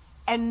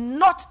 and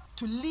not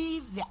to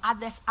leave the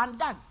others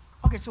undone.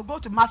 Okay, so go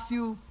to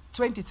Matthew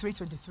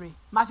 23:23.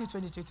 Matthew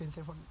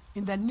 23:23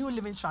 in the New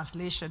Living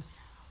Translation.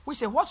 We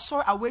say, what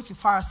sorrow awaits you,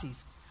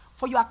 Pharisees?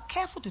 For you are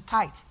careful to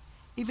tithe,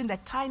 even the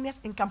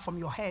tiniest income from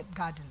your herb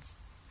gardens.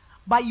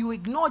 But you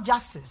ignore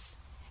justice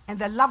and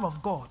the love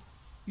of God.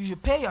 You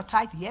should pay your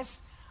tithe,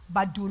 yes,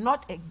 but do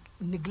not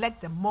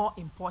neglect the more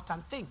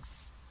important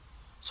things.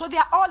 So they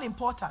are all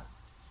important.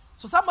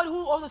 So somebody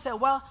who also said,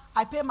 well,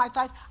 I pay my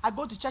tithe, I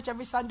go to church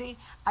every Sunday,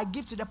 I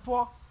give to the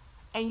poor,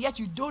 and yet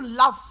you don't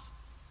love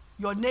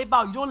your neighbor,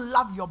 or you don't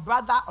love your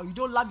brother, or you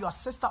don't love your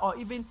sister, or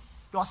even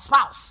your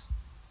spouse.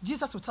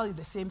 Jesus will tell you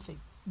the same thing,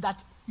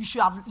 that you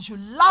should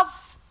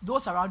love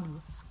those around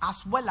you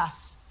as well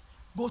as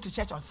go to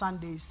church on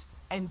Sundays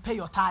and pay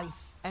your tithe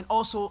and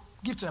also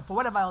give to the poor,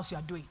 whatever else you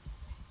are doing.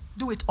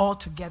 Do it all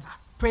together.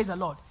 Praise the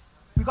Lord.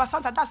 Because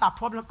sometimes that's our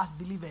problem as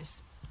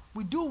believers.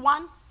 We do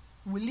one,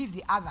 we leave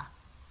the other.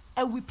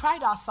 And we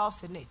pride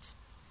ourselves in it.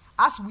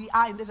 As we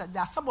are in this,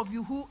 there are some of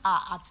you who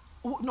are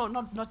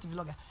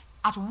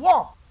at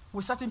war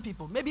with certain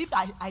people. Maybe if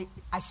I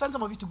send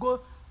some of you to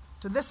go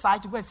to this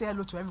side to go and say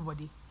hello to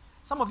everybody,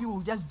 some of you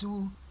will just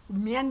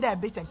meander a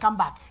bit and come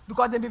back.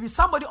 Because there may be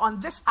somebody on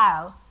this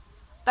aisle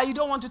that you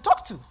don't want to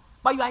talk to.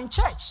 But you are in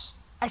church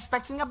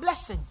expecting a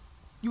blessing.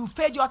 You've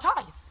paid your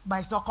tithe, but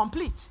it's not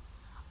complete.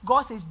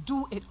 God says,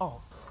 do it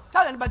all.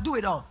 Tell anybody, do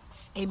it all.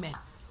 Amen.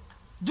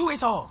 Do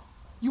it all.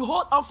 You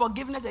hold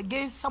unforgiveness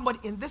against somebody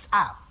in this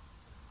aisle.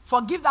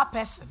 Forgive that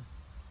person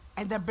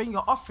and then bring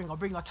your offering or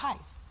bring your tithe.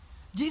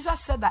 Jesus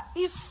said that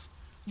if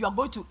you are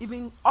going to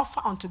even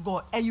offer unto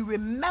God and you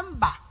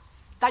remember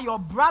that your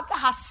brother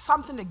has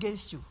something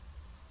against you,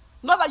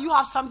 not that you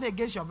have something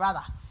against your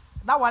brother.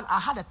 That one, I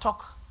had a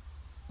talk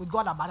with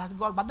God about. I said,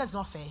 God, but that's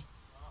not fair.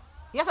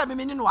 Yes, I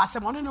mean, not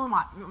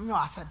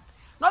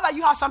that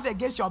you have something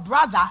against your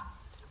brother,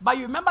 but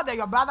you remember that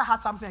your brother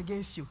has something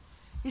against you.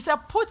 He said,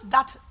 put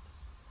that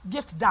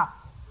gift down.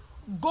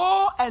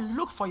 Go and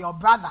look for your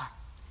brother.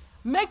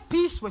 Make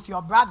peace with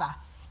your brother.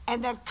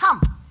 And then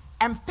come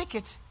and pick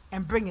it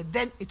and bring it.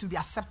 Then it will be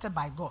accepted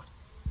by God.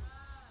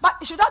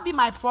 But should that be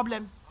my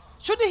problem?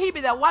 Shouldn't he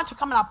be the one to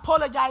come and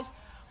apologize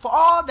for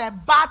all the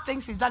bad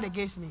things he's done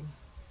against me?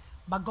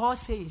 But God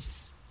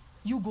says,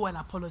 you go and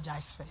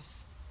apologize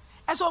first.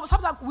 And so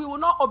sometimes we will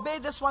not obey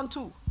this one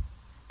too.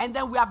 And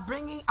then we are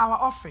bringing our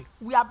offering.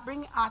 We are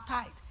bringing our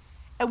tithe.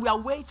 And we are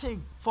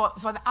waiting for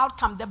the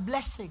outcome, the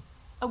blessing.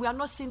 And we are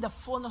not seeing the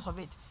fullness of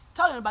it.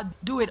 Tell them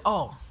about do it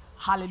all.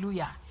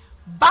 Hallelujah.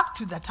 Back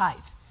to the tithe.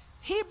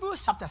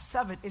 Hebrews chapter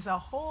 7 is a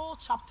whole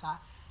chapter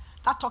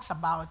that talks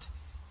about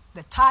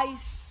the tithe,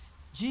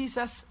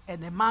 Jesus,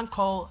 and a man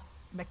called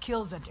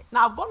Melchizedek.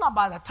 Now, I've gone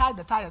about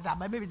the tithe,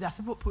 but maybe there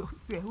are people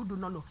here who do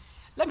not know.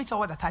 Let me tell you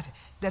what the tithe is.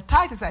 The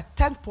tithe is a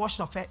 10th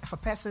portion of a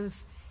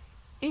person's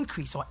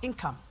increase or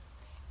income.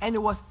 And it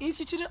was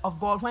instituted of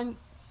God when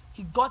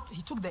he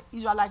took the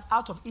Israelites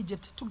out of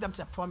Egypt, took them to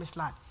the promised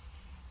land.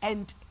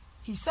 And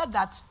he said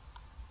that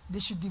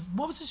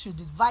Moses should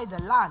divide the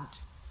land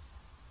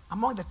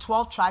among the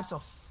 12 tribes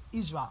of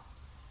Israel.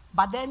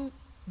 But then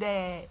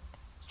the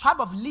tribe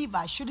of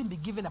Levi shouldn't be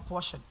given a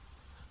portion.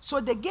 So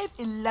they gave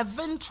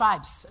 11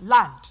 tribes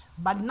land,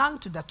 but none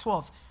to the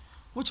 12th,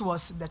 which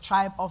was the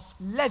tribe of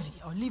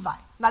Levi.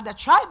 Now the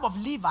tribe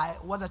of Levi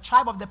was a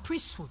tribe of the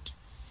priesthood.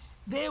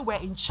 They were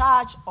in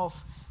charge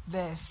of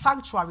the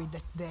sanctuary,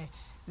 the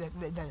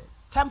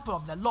temple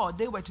of the Lord.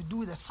 They were to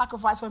do the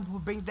sacrifice when people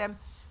bring them.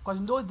 Because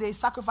in those days,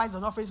 sacrifice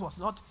and offerings was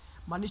not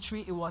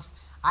monetary. It was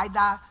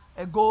either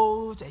a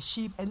goat, a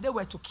sheep, and they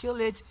were to kill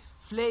it,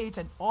 flay it,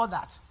 and all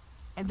that.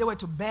 And they were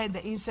to burn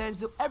the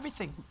incense,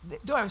 everything.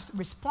 They were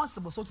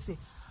responsible, so to say,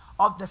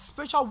 of the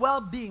spiritual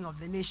well-being of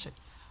the nation.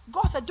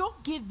 God said,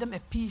 don't give them a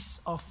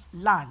piece of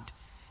land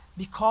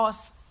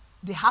because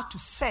they have to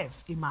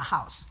serve in my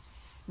house.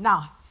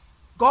 Now,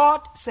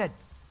 God said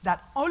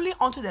that only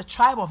unto the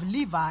tribe of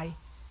Levi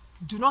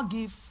do not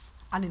give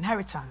an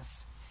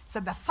inheritance. It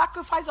said the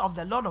sacrifice of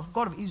the Lord of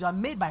God of Israel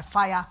made by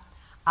fire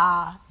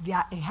are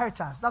their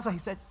inheritance. That's what he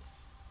said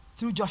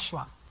through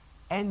Joshua.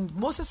 And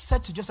Moses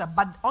said to Joshua,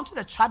 but unto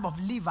the tribe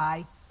of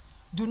Levi,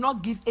 do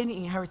not give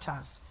any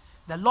inheritance.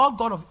 The Lord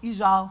God of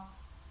Israel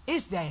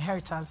is their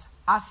inheritance,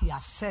 as he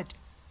has said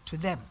to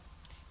them.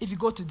 If you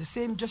go to the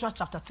same Joshua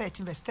chapter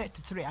 13, verse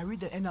 33, I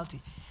read the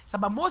NLT. So,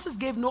 but Moses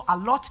gave no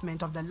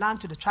allotment of the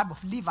land to the tribe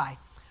of Levi,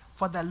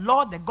 for the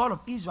Lord, the God of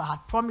Israel,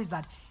 had promised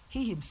that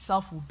he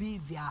himself will be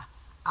their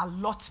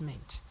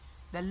allotment.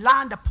 The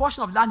land, the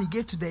portion of land he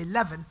gave to the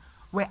 11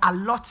 were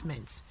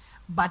allotments.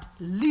 But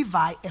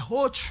Levi, a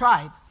whole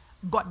tribe,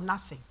 got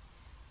nothing.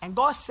 And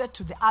God said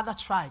to the other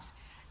tribes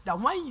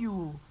that when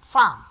you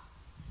farm,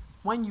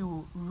 when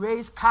you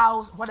raise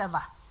cows,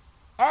 whatever,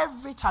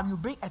 every time you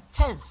bring a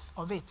tenth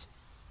of it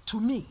to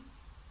me,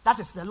 that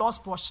is the Lord's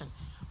portion,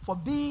 for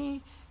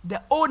being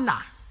the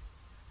owner,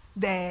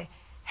 the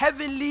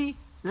heavenly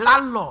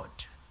landlord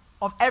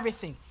of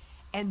everything.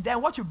 And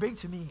then what you bring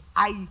to me,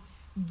 I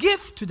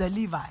give to the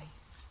Levites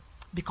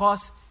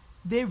because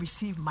they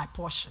receive my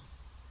portion.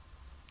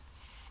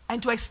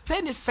 And to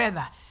explain it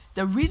further,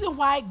 the reason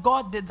why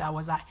God did that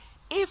was that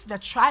if the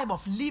tribe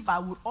of Levi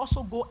would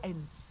also go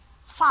and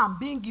farm,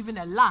 being given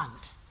a land,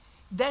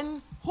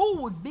 then who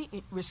would be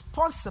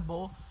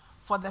responsible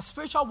for the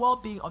spiritual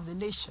well-being of the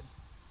nation?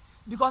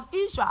 Because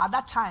Israel at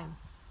that time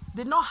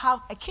did not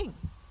have a king.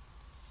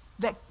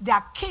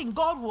 Their king,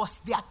 God was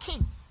their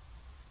king.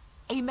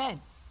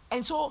 Amen.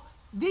 And so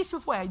these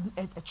people are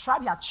a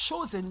tribe he had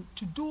chosen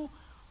to do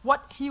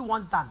what he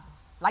wants done,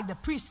 like the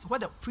priests,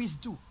 what the priests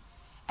do.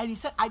 And he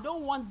said, I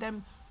don't want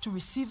them to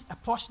receive a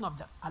portion of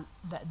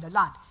the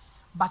land.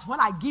 But when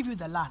I give you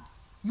the land,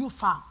 you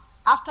farm.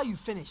 After you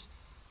finish,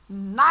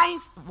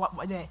 one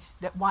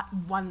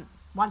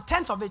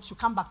tenth of it should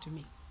come back to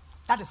me.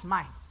 That is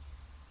mine.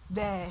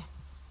 The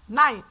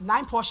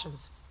nine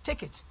portions,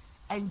 take it,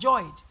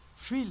 enjoy it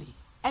freely.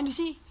 And you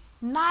see,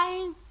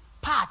 9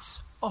 parts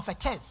of a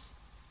tenth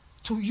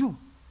to you.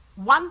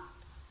 1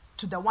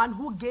 to the one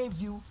who gave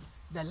you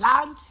the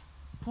land,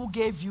 who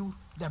gave you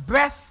the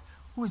breath,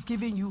 who is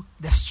giving you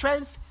the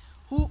strength,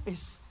 who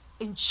is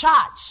in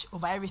charge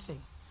over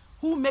everything,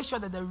 who makes sure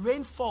that the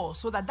rain falls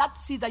so that that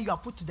seed that you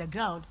have put to the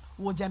ground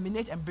will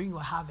germinate and bring you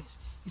a harvest.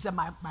 He said,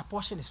 my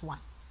portion is 1.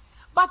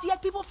 But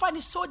yet people find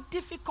it so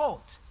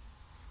difficult.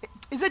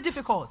 Is it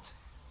difficult?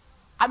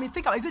 I mean,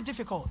 think about it. Is it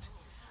difficult?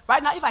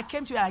 Right now, if I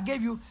came to you and I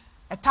gave you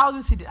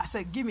 1,000 cedis, I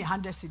said, give me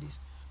 100 cedis.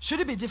 Should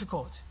it be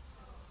difficult?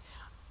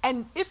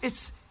 And if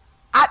it's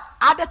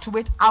added to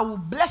it, I will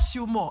bless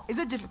you more. Is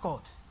it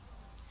difficult?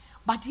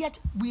 But yet,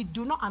 we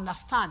do not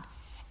understand.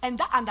 And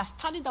that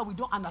understanding that we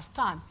don't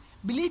understand,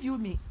 believe you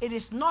me, it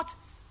is not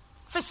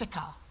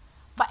physical,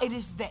 but it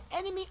is the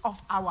enemy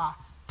of our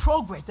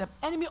progress, the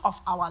enemy of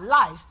our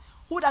lives,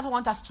 who doesn't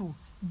want us to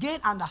gain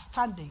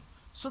understanding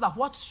so that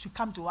what should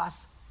come to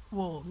us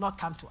will not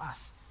come to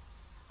us.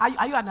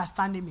 Are you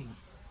understanding me?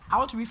 I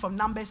want to read from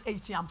Numbers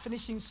 18. I'm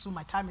finishing soon.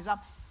 My time is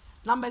up.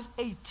 Numbers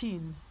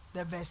 18,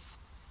 the verse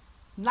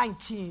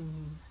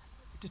 19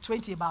 to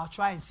 20, but I'll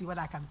try and see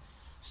whether I can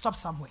stop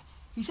somewhere.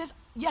 He says,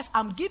 yes,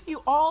 I'm giving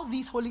you all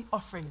these holy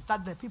offerings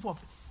that the people of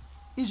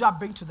Israel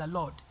bring to the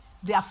Lord.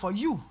 They are for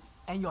you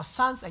and your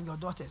sons and your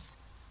daughters,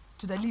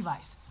 to the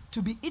Levites,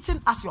 to be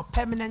eaten as your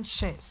permanent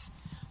shares.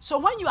 So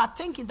when you are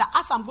thinking that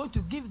as I'm going to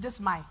give this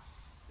my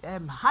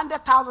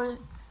 100,000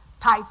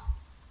 tithe,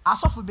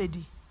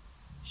 asofubedi,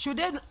 should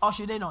they or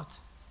should they not?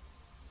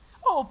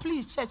 Oh,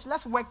 please, church,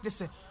 let's work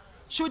this.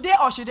 Should they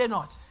or should they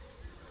not?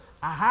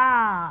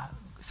 Aha.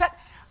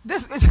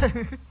 This is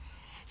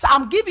so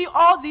I'm giving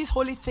all these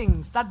holy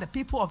things that the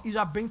people of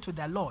Israel bring to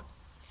their Lord.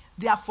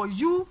 They are for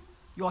you,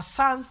 your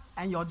sons,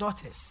 and your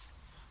daughters,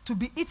 to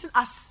be eaten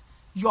as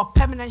your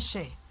permanent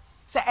share.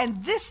 So,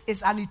 and this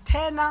is an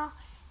eternal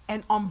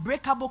and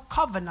unbreakable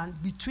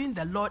covenant between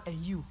the Lord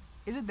and you.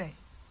 Is it there?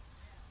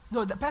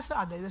 No, the person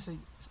at the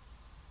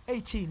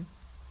 18.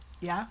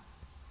 Yeah?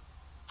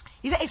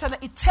 He said it's an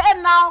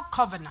eternal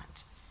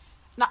covenant.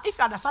 Now, if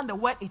you understand the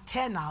word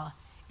eternal,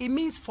 it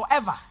means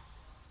forever.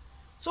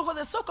 So for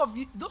the sake of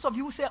you, those of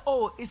you who say,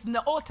 oh, it's in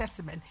the Old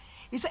Testament,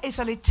 he said it's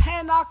an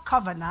eternal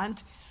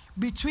covenant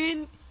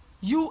between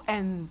you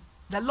and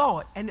the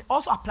Lord. And it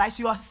also applies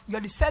to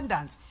your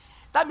descendants.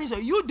 That means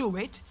that you do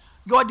it,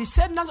 your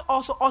descendants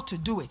also ought to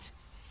do it.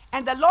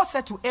 And the Lord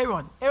said to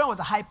Aaron was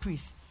a high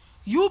priest,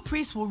 you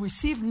priests will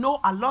receive no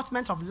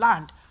allotment of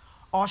land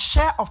or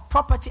share of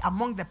property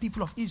among the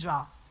people of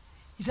Israel.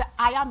 He said,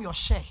 I am your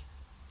share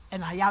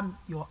and I am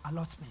your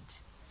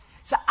allotment.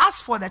 So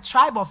as for the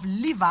tribe of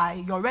Levi,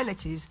 your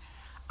relatives,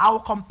 I will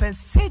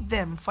compensate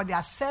them for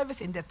their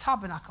service in the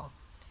tabernacle.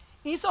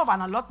 Instead of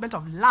an allotment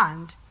of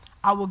land,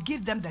 I will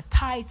give them the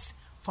tithes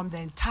from the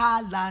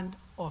entire land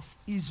of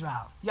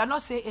Israel. You are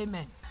not saying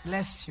amen.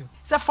 Bless you.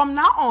 So from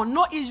now on,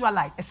 no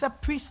Israelite,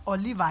 except priests or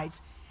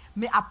Levites,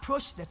 may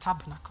approach the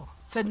tabernacle.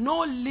 So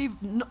no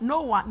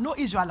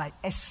Israelite,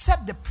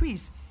 except the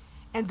priests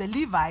and the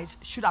Levites,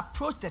 should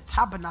approach the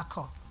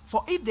tabernacle.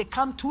 For if they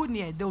come too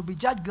near, they will be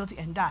judged guilty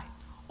and die.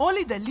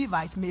 only the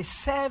Levites may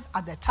serve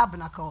at the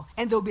tabernacle,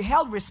 and they'll be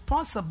held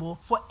responsible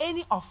for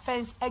any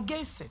offense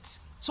against it.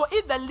 So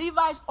if the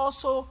Levites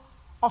also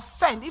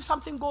offend, if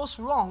something goes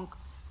wrong,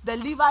 the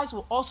Levites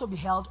will also be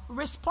held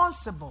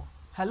responsible.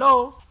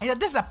 Hello? And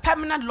this is a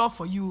permanent law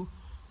for you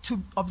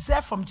to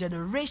observe from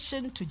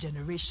generation to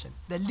generation.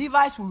 The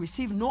Levites will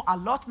receive no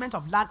allotment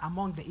of land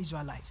among the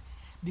Israelites,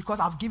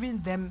 because I've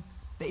given them,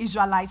 the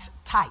Israelites,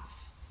 tithe.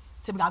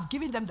 So I've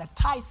given them the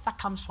tithe that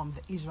comes from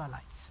the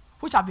Israelites,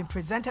 which have been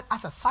presented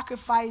as a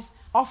sacrifice,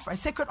 a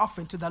sacred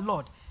offering to the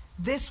Lord.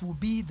 This will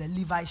be the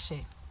Levi's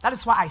share. That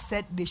is why I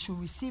said they should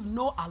receive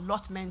no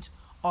allotment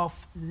of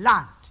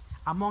land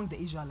among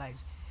the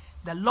Israelites.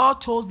 The Lord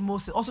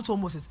also told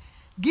Moses,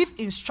 give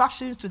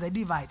instructions to the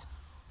Levites.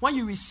 When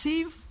you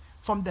receive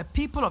from the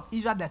people of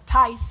Israel the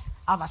tithe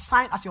I've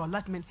assigned as your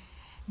allotment,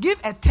 give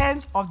a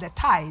tenth of the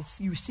tithes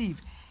you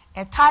receive,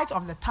 a tithe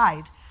of the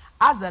tithe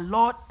as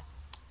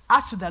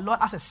to the Lord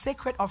as a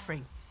sacred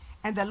offering.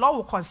 And the Lord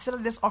will consider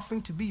this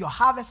offering to be your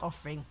harvest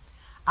offering,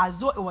 as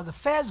though it was the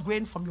first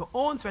grain from your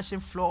own threshing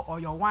floor or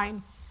your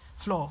wine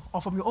floor,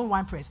 or from your own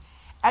wine press.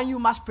 And you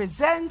must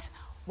present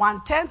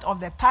 1/10 of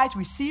the tithe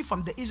received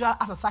from the Israel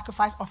as a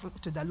sacrifice offering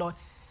to the Lord.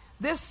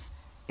 This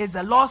is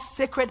the Lord's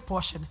sacred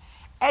portion.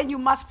 And you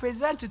must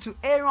present it to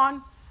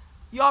Aaron,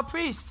 your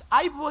priest.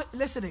 Are you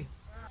listening?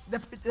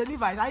 The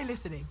Levites, are you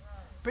listening?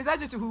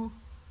 Present it to who?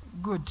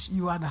 Good,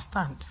 you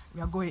understand.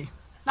 We are going.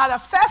 Now, the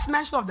first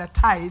mention of the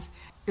tithe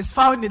is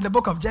found in the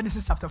book of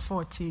Genesis chapter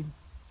 14.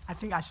 I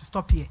think I should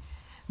stop here.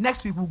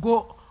 Next week,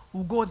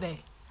 we'll go there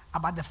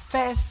about the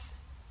first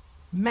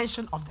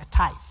mention of the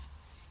tithe.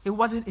 It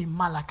wasn't in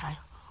Malachi.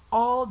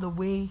 All the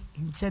way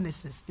in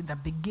Genesis, in the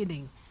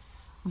beginning,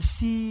 we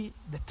see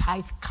the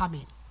tithe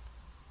coming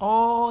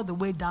all the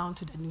way down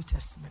to the New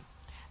Testament.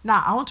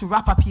 Now, I want to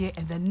wrap up here,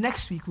 and then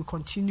next week we'll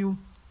continue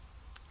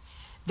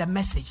the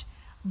message.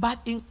 But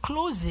in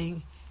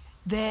closing,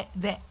 there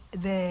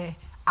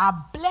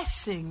are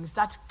blessings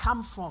that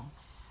come from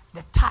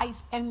the tithe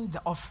and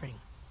the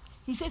offering.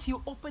 He says He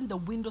will open the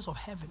windows of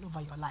heaven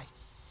over your life.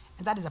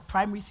 And that is the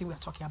primary thing we are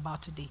talking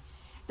about today.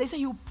 They say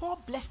He will pour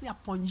blessing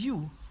upon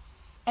you,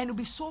 and it will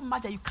be so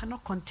much that you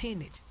cannot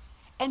contain it.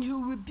 And He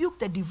will rebuke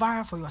the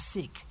devourer for your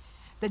sake.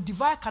 The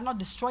devourer cannot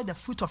destroy the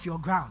fruit of your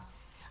ground.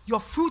 Your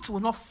fruit will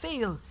not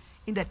fail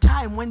in the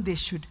time when they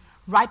should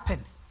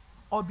ripen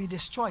or be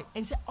destroyed.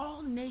 And He said,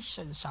 all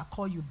nations shall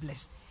call you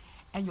blessed,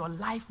 and your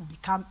life will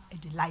become a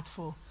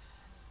delightful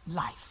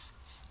life.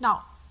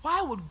 Now,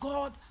 why would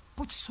God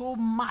put so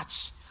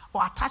much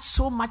or attach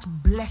so much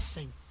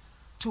blessing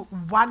to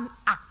one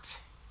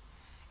act?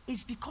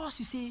 It's because,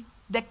 you see,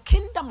 the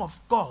kingdom of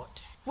God,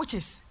 which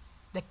is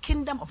the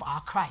kingdom of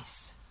our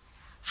Christ,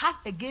 has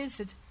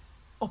against it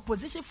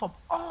opposition from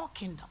all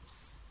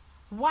kingdoms.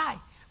 Why?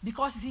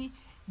 Because, you see,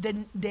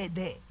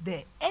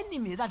 the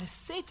enemy, that is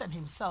Satan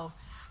himself,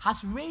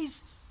 has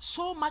raised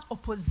so much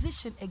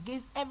opposition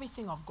against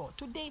everything of God.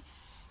 Today,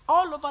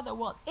 all over the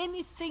world,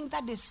 anything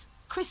that is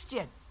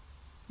Christian,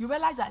 you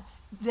realize that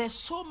there's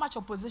so much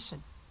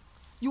opposition.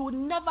 You will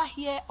never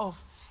hear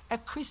of a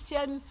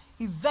Christian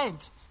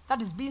event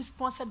that is being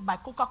sponsored by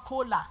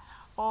Coca-Cola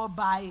or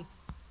by,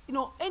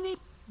 any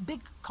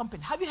big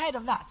company. Have you heard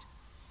of that?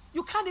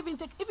 You can't even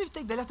take, if you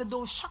take the letter,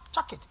 they'll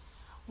chuck it.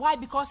 Why?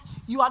 Because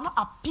you are not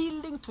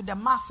appealing to the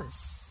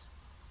masses.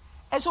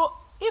 And so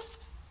if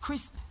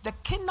the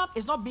kingdom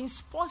is not being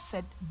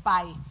sponsored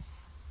by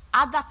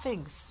other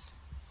things,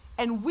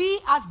 and we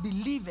as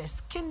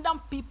believers,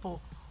 kingdom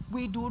people,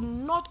 we do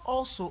not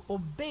also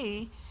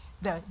obey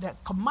the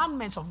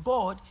commandments of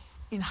God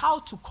in how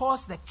to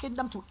cause the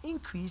kingdom to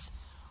increase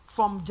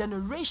from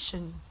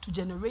generation to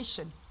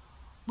generation,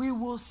 we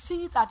will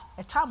see that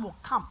a time will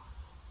come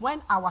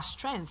when our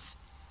strength,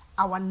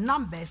 our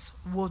numbers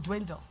will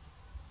dwindle.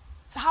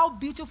 So how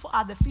beautiful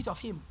are the feet of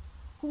Him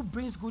who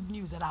brings good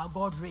news that our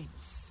God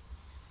reigns.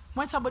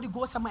 When somebody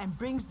goes somewhere and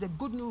brings the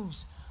good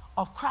news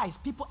of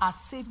Christ, people are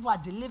saved, people are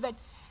delivered,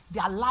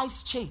 their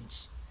lives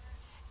change.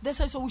 They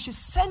say, so we should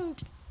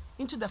send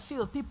into the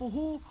field people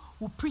who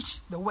will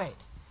preach the word.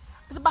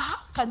 I said, but how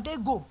can they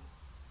go?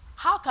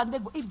 How can they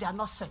go if they are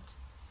not sent?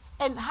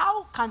 And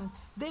how can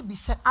they be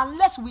sent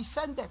unless we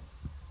send them?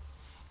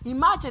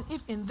 Imagine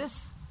if in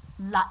this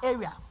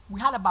area we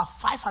had about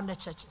 500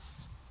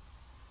 churches.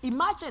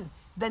 Imagine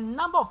the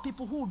number of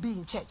people who will be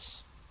in church.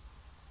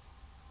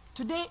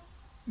 Today,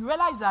 you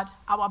realize that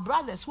our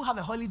brothers who have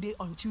a holiday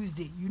on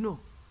Tuesday,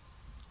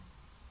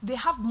 they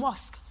have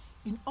mosque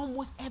in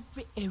almost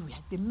every area.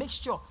 They make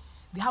sure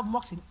they have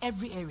mosques in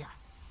every area.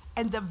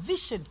 And the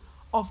vision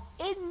of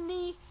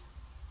any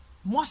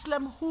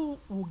Muslim who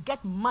will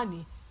get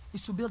money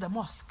is to build a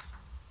mosque.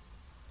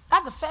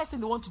 That's the first thing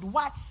they want to do.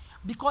 Why?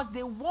 Because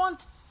they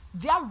want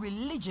their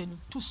religion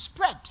to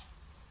spread.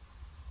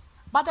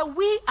 But then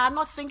we are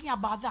not thinking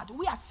about that.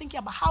 We are thinking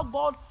about how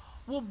God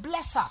will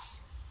bless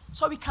us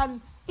so we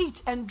can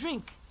eat and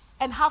drink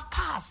and have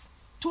cars,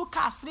 2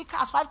 cars, 3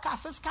 cars, 5 cars,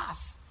 6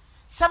 cars,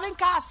 7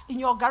 cars in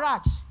your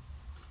garage.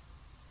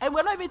 And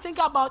we're not even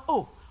thinking about,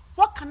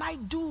 what can I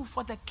do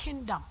for the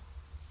kingdom?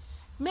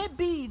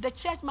 Maybe the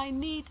church might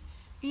need,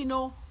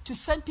 to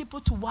send people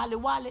to Wale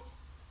Wale.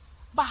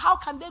 But how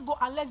can they go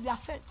unless they are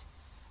sent?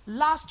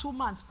 Last 2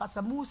 months,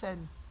 Pastor Moose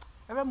and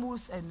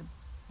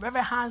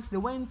Reverend Hans, they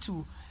went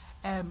to,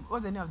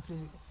 what's the name of the place?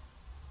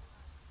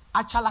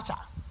 Achalacha.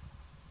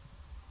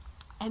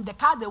 And the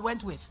car they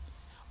went with,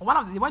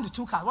 they went to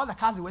 2 cars. One of the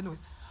cars they went with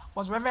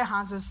was Reverend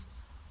Hans's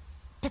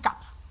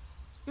pickup.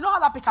 You know how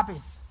that pickup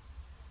is?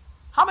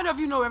 How many of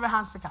you know Reverend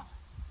Hans' pickup?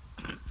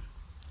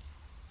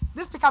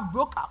 This pickup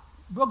broke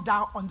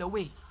down on the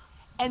way.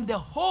 And the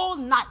whole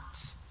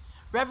night,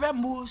 Reverend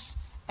Moose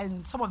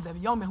and some of the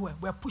young men who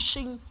were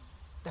pushing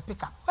the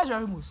pickup. Where's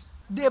Reverend Moose?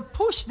 They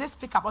pushed this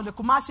pickup on the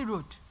Kumasi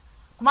Road.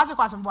 Kumasi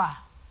Kwasambwa.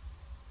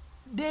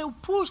 They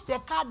pushed the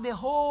car the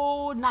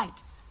whole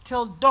night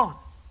till dawn.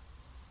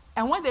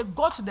 And when they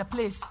got to the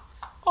place,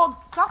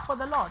 clap for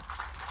the Lord.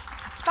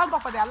 Thank God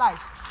for their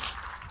life.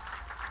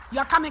 You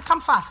are coming,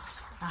 come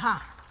fast.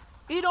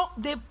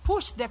 They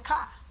pushed the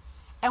car.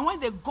 And when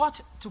they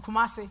got to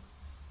Kumasi,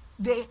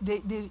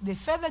 they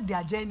furthered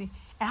their journey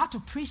and had to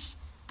preach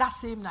that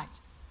same night.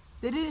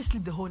 They didn't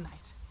sleep the whole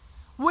night.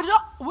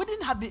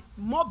 Wouldn't have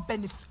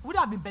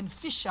been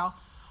beneficial,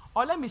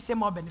 or let me say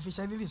more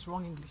beneficial, if it's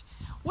wrong English.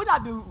 Would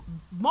have been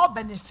more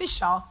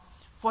beneficial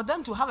for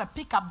them to have a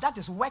pickup that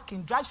is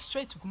working, drive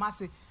straight to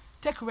Kumasi,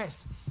 take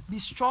rest, be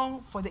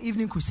strong for the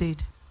evening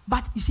crusade.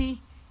 But you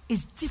see,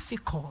 it's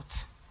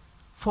difficult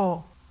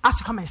for us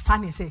to come and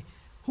stand and say,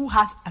 who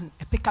has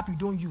a pickup you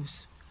don't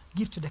use?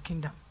 Give to the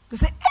kingdom. They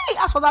say, hey,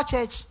 as for that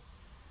church,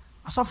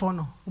 I saw for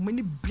no,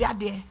 many bread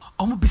there,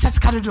 business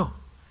corridor.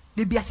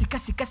 They be a sika.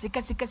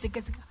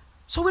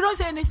 So we don't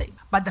say anything.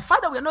 But the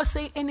fact that we are not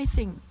saying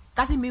anything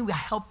doesn't mean we are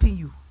helping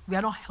you. We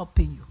are not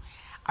helping you.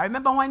 I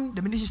remember when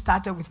the ministry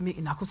started with me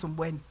in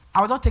Akosombo,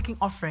 I was not taking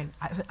offering.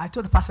 I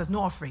told the pastors,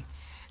 no offering.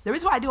 The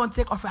reason why I didn't want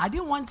to take offering, I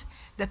didn't want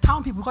the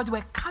town people, because they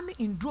were coming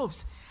in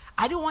droves.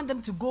 I didn't want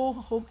them to go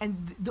home,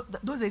 and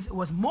those days it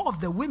was more of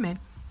the women.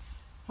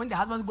 When their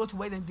husbands go to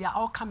work, then they are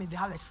all coming, they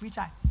have like free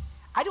time.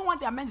 I didn't want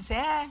their men to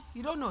say,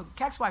 you don't know,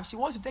 Kirk's wife, she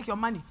wants to take your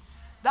money.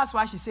 That's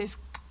why she says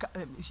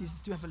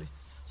she's too heavily.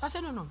 So I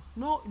said, no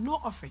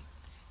offering.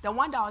 The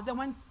one that I was there,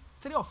 when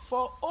 3 or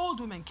 4 old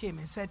women came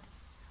and said,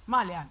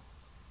 Malian,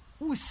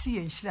 who see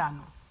and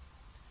Shirano,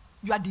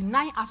 you are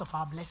denying us of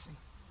our blessing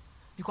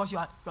because you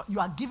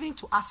are giving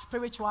to us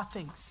spiritual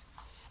things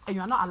and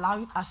you are not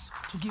allowing us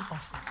to give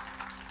offering.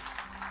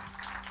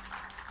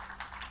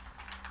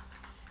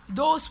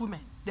 Those women,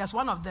 there's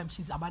one of them,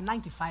 she's about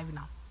 95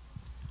 now.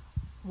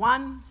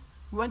 One,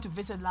 we went to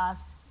visit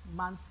last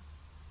month,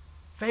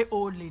 very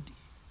old lady,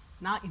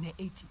 now in her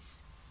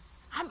 80s.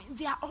 I mean,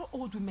 they are all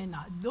old women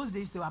now. Those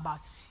days, they were about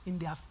in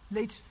their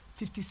late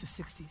 50s to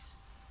 60s.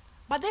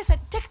 But they said,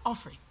 take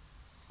offering.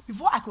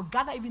 Before I could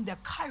gather even the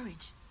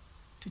courage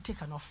to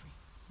take an offering.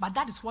 But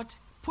that is what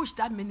pushed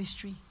that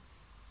ministry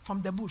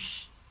from the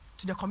bush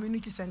to the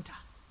community center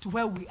to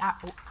where we are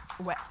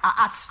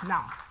at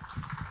now.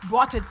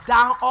 Brought it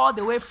down all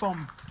the way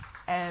from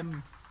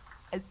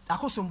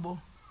Akosombo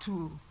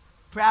to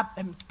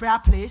prayer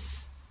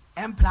place,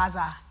 M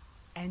Plaza,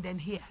 and then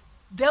here.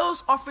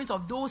 Those offerings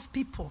of those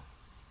people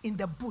in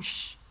the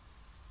bush,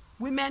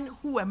 women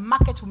who were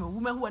market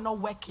women who were not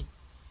working,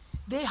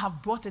 they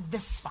have brought it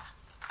this far.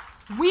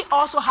 We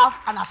also have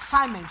an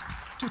assignment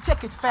to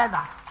take it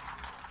further.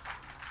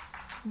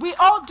 We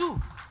all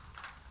do.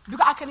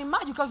 Because I can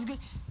imagine, because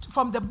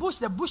from the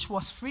bush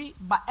was free,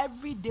 but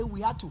every day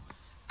we had to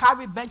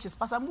carry benches.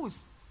 Pastor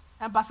Moose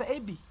and Pastor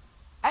Abi,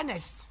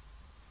 Ernest,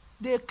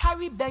 they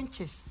carry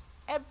benches.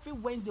 Every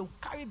Wednesday, they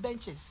carry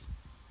benches.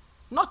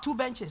 Not 2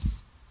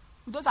 benches.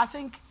 Because I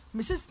think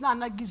Mrs.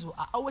 Nana Gizo,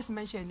 I always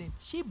mention her name.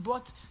 She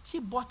bought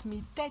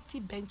me 30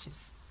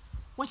 benches.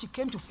 When she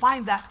came to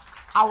find that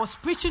I was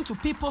preaching to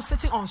people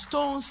sitting on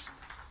stones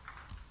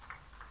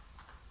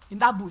in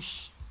that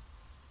bush.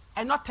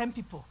 And not 10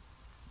 people.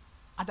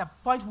 At a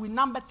point, we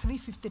numbered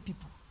 350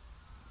 people.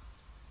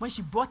 When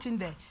she brought in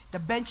the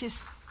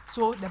benches,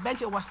 so the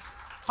bench, it was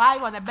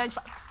 5 on a bench.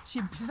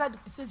 She said,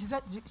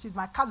 she's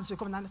my cousin. She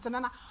come and said,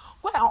 Nana,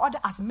 go and order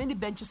as many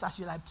benches as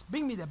you like.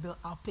 Bring me the bill,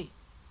 I'll pay.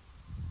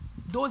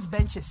 Those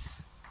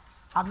benches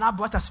have now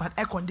brought us to an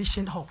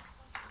air-conditioned hall.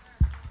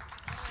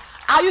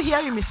 Are you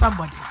hearing me,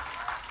 somebody?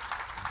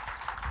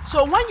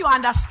 So when you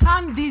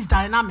understand these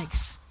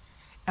dynamics,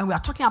 and we are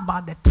talking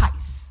about the tithe,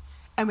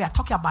 and we are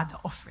talking about the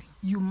offering,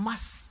 you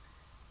must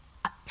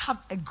have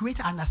a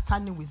greater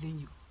understanding within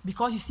you.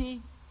 Because you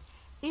see,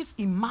 if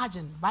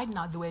imagine right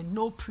now there were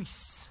no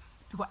priests,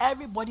 because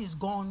everybody is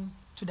gone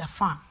to the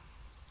farm,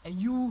 and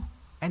you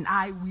and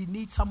I, we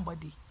need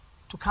somebody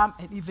to come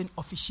and even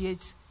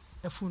officiate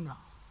a funeral.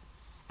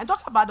 And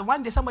talk about the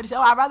one day somebody said,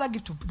 I'd rather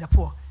give to the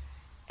poor.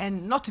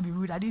 And not to be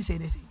rude, I didn't say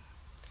anything.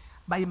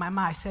 But in my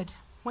mind, I said,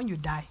 when you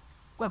die,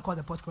 go and call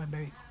the poor to come and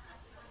bury you.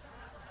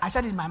 I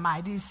said it in my mind,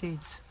 I didn't say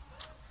it.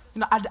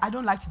 I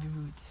don't like to be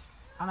rude.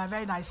 I'm a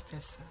very nice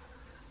person.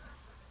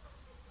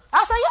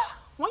 I said, yeah,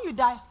 when you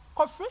die,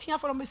 call free here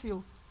for me.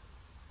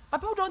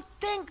 But people don't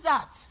think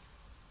that.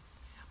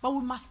 But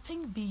we must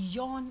think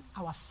beyond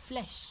our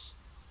flesh.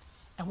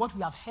 and what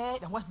we have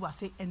heard and what we are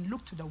saying and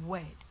look to the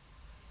word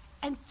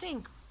and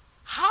think,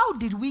 how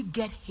did we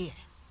get here?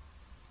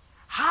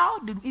 How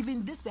did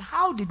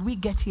we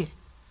get here?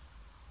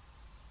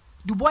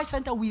 Du Bois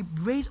Center, we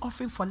raised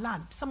offering for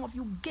land. Some of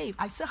you gave.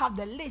 I still have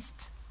the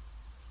list.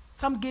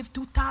 Some gave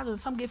 $2,000,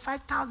 some gave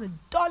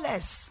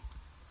 $5,000.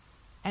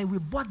 And we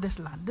bought this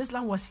land. This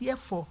land was here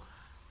for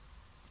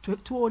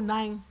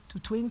 2009 to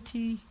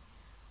 20.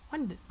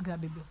 When did that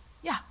be built?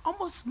 Yeah,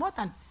 almost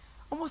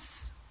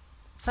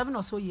 7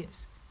 or so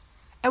years.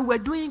 And we're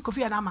doing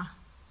Kofi Anama.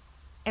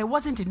 It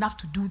wasn't enough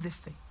to do this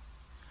thing.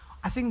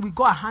 I think we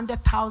got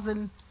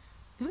 100,000.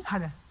 We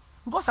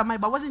got some money,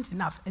 but it wasn't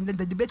enough. And then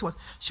the debate was,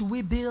 should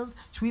we build?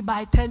 Should we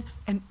buy 10?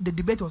 And the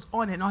debate was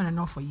on and on and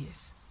on for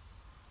years.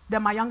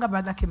 Then my younger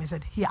brother came and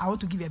said, here, I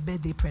want to give you a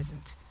birthday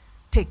present.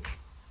 Take.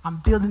 I'm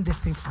building this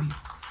thing for you.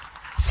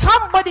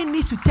 Somebody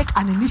needs to take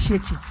an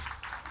initiative.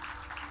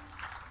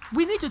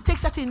 We need to take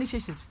certain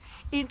initiatives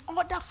in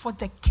order for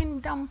the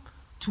kingdom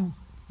to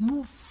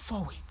move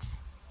forward.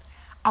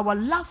 Our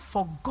love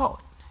for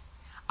God,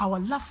 our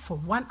love for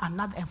one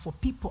another and for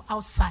people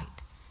outside,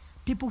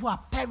 people who are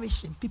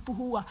perishing, people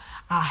who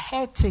are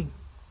hurting.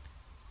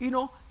 You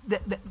know,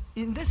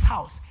 in this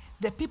house,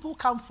 the people who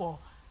come for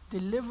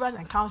deliverance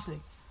and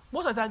counseling,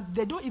 most of the time,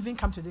 they don't even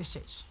come to this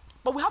church.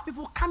 But we have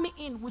people coming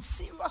in with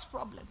serious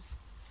problems,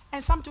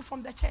 and some too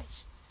from the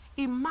church.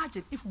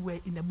 Imagine if we were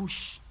in the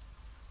bush.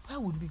 Where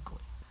would we go?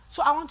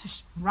 So I want to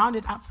round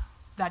it up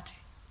that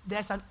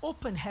there's an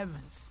open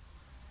heavens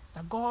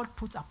that God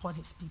puts upon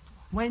his people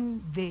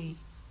when they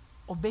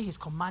obey his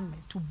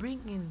commandment to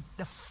bring in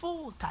the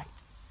full tithe,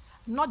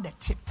 not the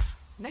tip.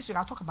 Next week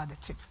I'll talk about the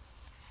tip.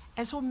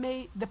 And so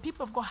may the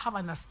people of God have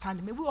an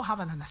understanding. May we all have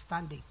an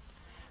understanding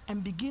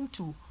and begin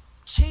to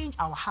change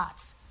our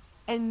hearts.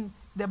 And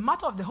the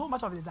whole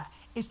matter of it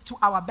is to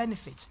our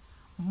benefit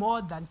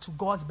more than to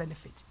God's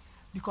benefit.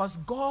 Because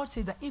God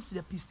says that if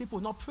his people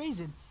will not praise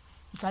him,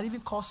 he can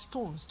even cause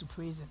stones to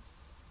praise him.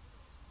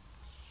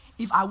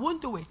 If I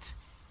won't do it,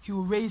 he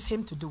will raise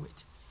him to do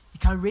it. He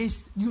can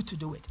raise you to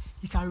do it.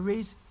 He can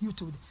raise you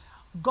to do it.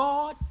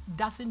 God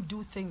doesn't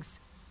do things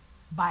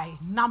by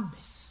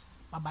numbers,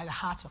 but by the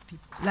hearts of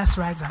people. Let's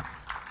rise up.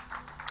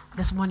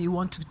 This morning you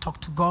want to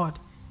talk to God.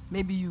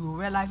 Maybe you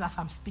realize as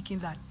I'm speaking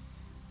that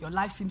your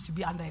life seems to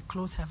be under a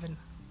closed heaven.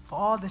 For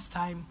all this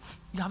time,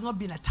 you have not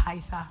been a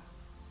tither.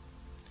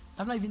 You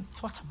have not even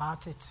thought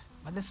about it.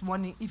 But this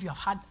morning, if you have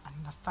had an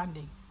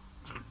understanding,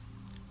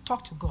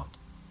 talk to God.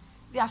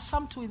 There are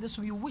some too in this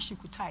room, you wish you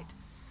could tithe.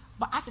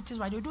 But as it is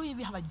right, you don't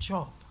even have a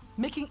job.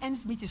 Making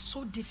ends meet is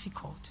so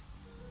difficult.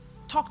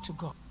 Talk to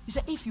God. You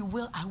say, if you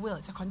will, I will.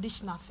 It's a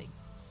conditional thing.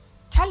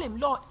 Tell him,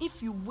 Lord,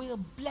 if you will,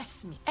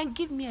 bless me and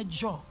give me a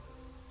job.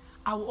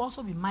 I will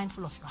also be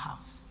mindful of your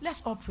house.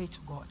 Let's all pray to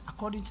God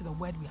according to the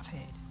word we have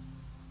heard.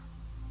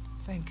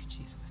 Thank you,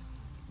 Jesus.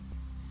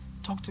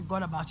 Talk to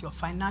God about your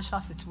financial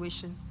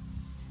situation,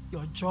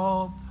 your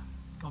job,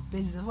 your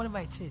business, whatever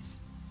it is.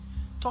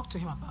 Talk to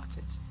him about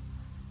it.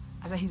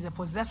 I said, he's a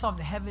possessor of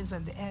the heavens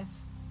and the earth.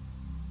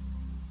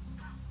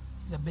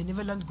 He's a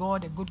benevolent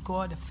God, a good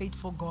God, a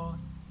faithful God.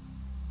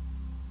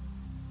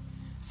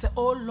 Say,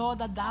 oh Lord,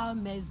 that thou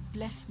mayest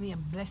bless me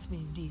and bless me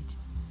indeed.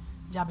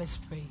 Jabez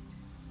prayed.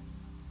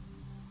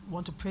 You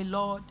want to pray,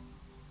 Lord,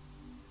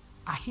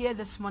 I hear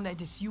this morning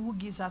that it is you who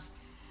gives us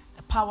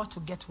the power to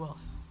get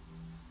wealth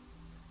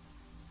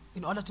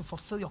in order to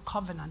fulfill your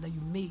covenant that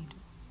you made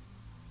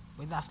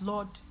with us.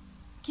 Lord,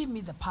 give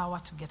me the power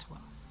to get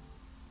wealth.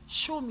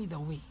 Show me the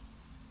way.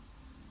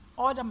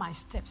 Order my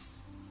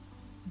steps.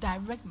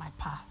 Direct my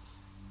path.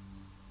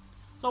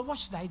 Lord, what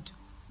should I do?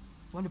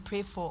 I want to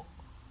pray for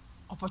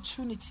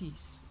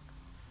opportunities.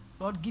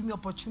 Lord, give me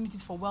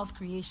opportunities for wealth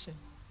creation.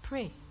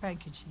 Pray.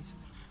 Thank you, Jesus.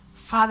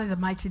 Father, in the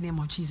mighty name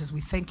of Jesus,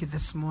 we thank you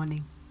this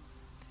morning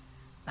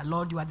that,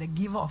 Lord, you are the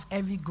giver of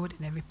every good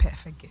and every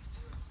perfect gift.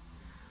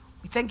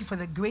 We thank you for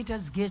the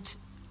greatest gift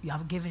you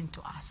have given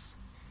to us,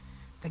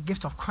 the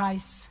gift of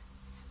Christ,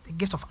 the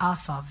gift of our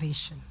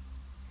salvation.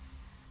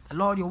 The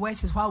Lord, your word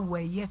says, while we were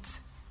yet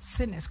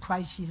sinners,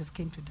 Christ Jesus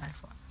came to die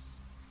for us.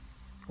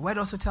 Your word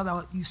also tells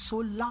us you so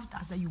loved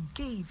us that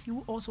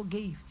you also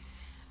gave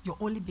your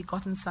only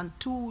begotten Son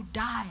to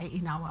die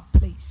in our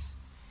place,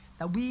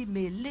 that we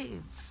may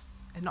live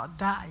and not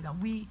die, that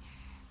we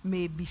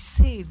may be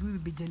saved, we may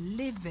be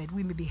delivered,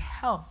 we may be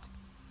helped,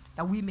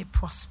 that we may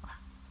prosper.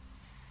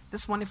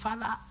 This morning,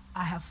 Father,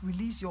 I have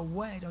released your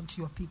word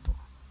unto your people.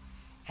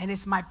 And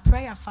it's my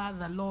prayer,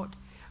 Father, Lord,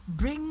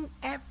 bring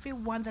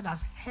everyone that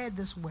has heard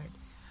this word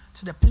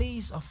to the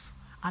place of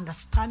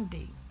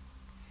understanding,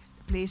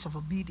 the place of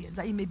obedience,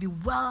 that it may be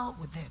well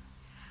with them.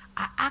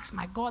 I ask,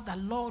 my God, that,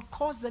 Lord,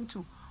 cause them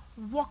to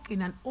walk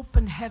in an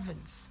open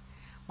heavens.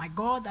 My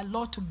God, that,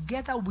 Lord,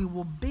 together we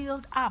will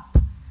build up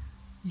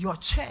your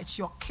church,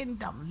 your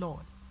kingdom,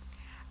 Lord.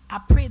 I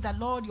pray that,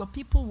 Lord, your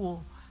people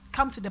will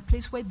come to the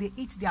place where they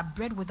eat their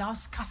bread without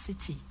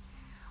scarcity,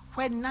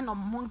 where none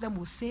among them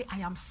will say, I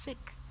am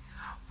sick,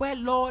 where,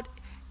 Lord,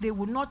 they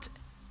will not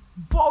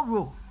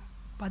borrow,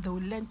 but they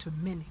will lend to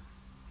many.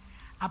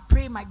 I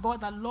pray, my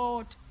God, that,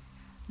 Lord,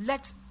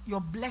 let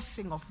your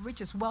blessing of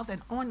riches, wealth,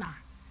 and honor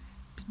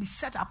be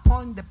set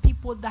upon the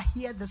people that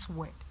hear this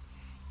word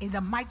in the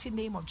mighty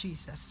name of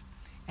Jesus,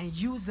 and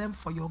use them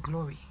for your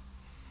glory.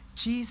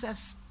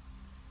 Jesus,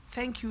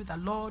 thank you that,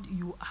 Lord,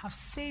 you have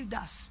saved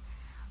us.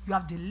 You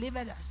have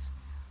delivered us.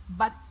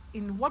 But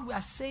in what we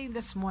are saying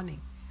this morning,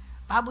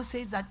 the Bible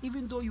says that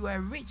even though you are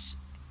rich,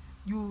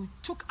 you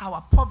took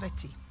our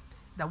poverty,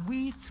 that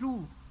we,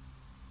 through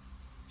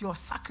your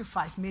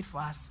sacrifice made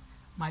for us,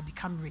 might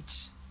become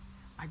rich.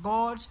 My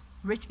God,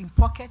 rich in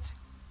pocket,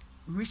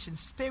 rich in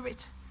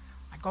spirit.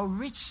 My God,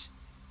 rich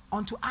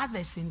unto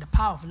others in the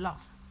power of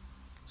love.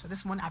 So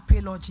this morning I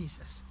pray, Lord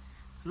Jesus,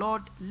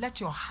 Lord,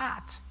 let your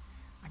heart,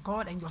 my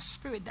God, and your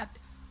spirit that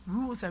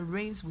rules and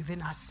reigns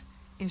within us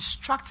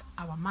instruct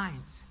our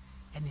minds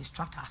and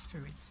instruct our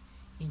spirits.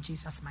 In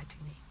Jesus' mighty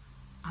name.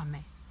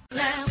 Amen.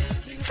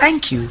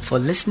 Thank you for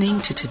listening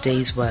to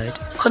today's word.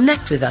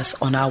 Connect with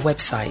us on our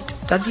website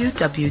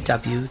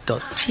www.tlgm.org.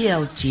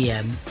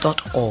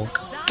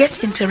 Get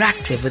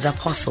interactive with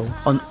Apostle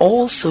on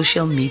all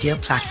social media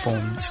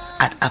platforms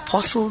at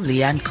Apostle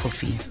Leanne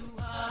Kofi.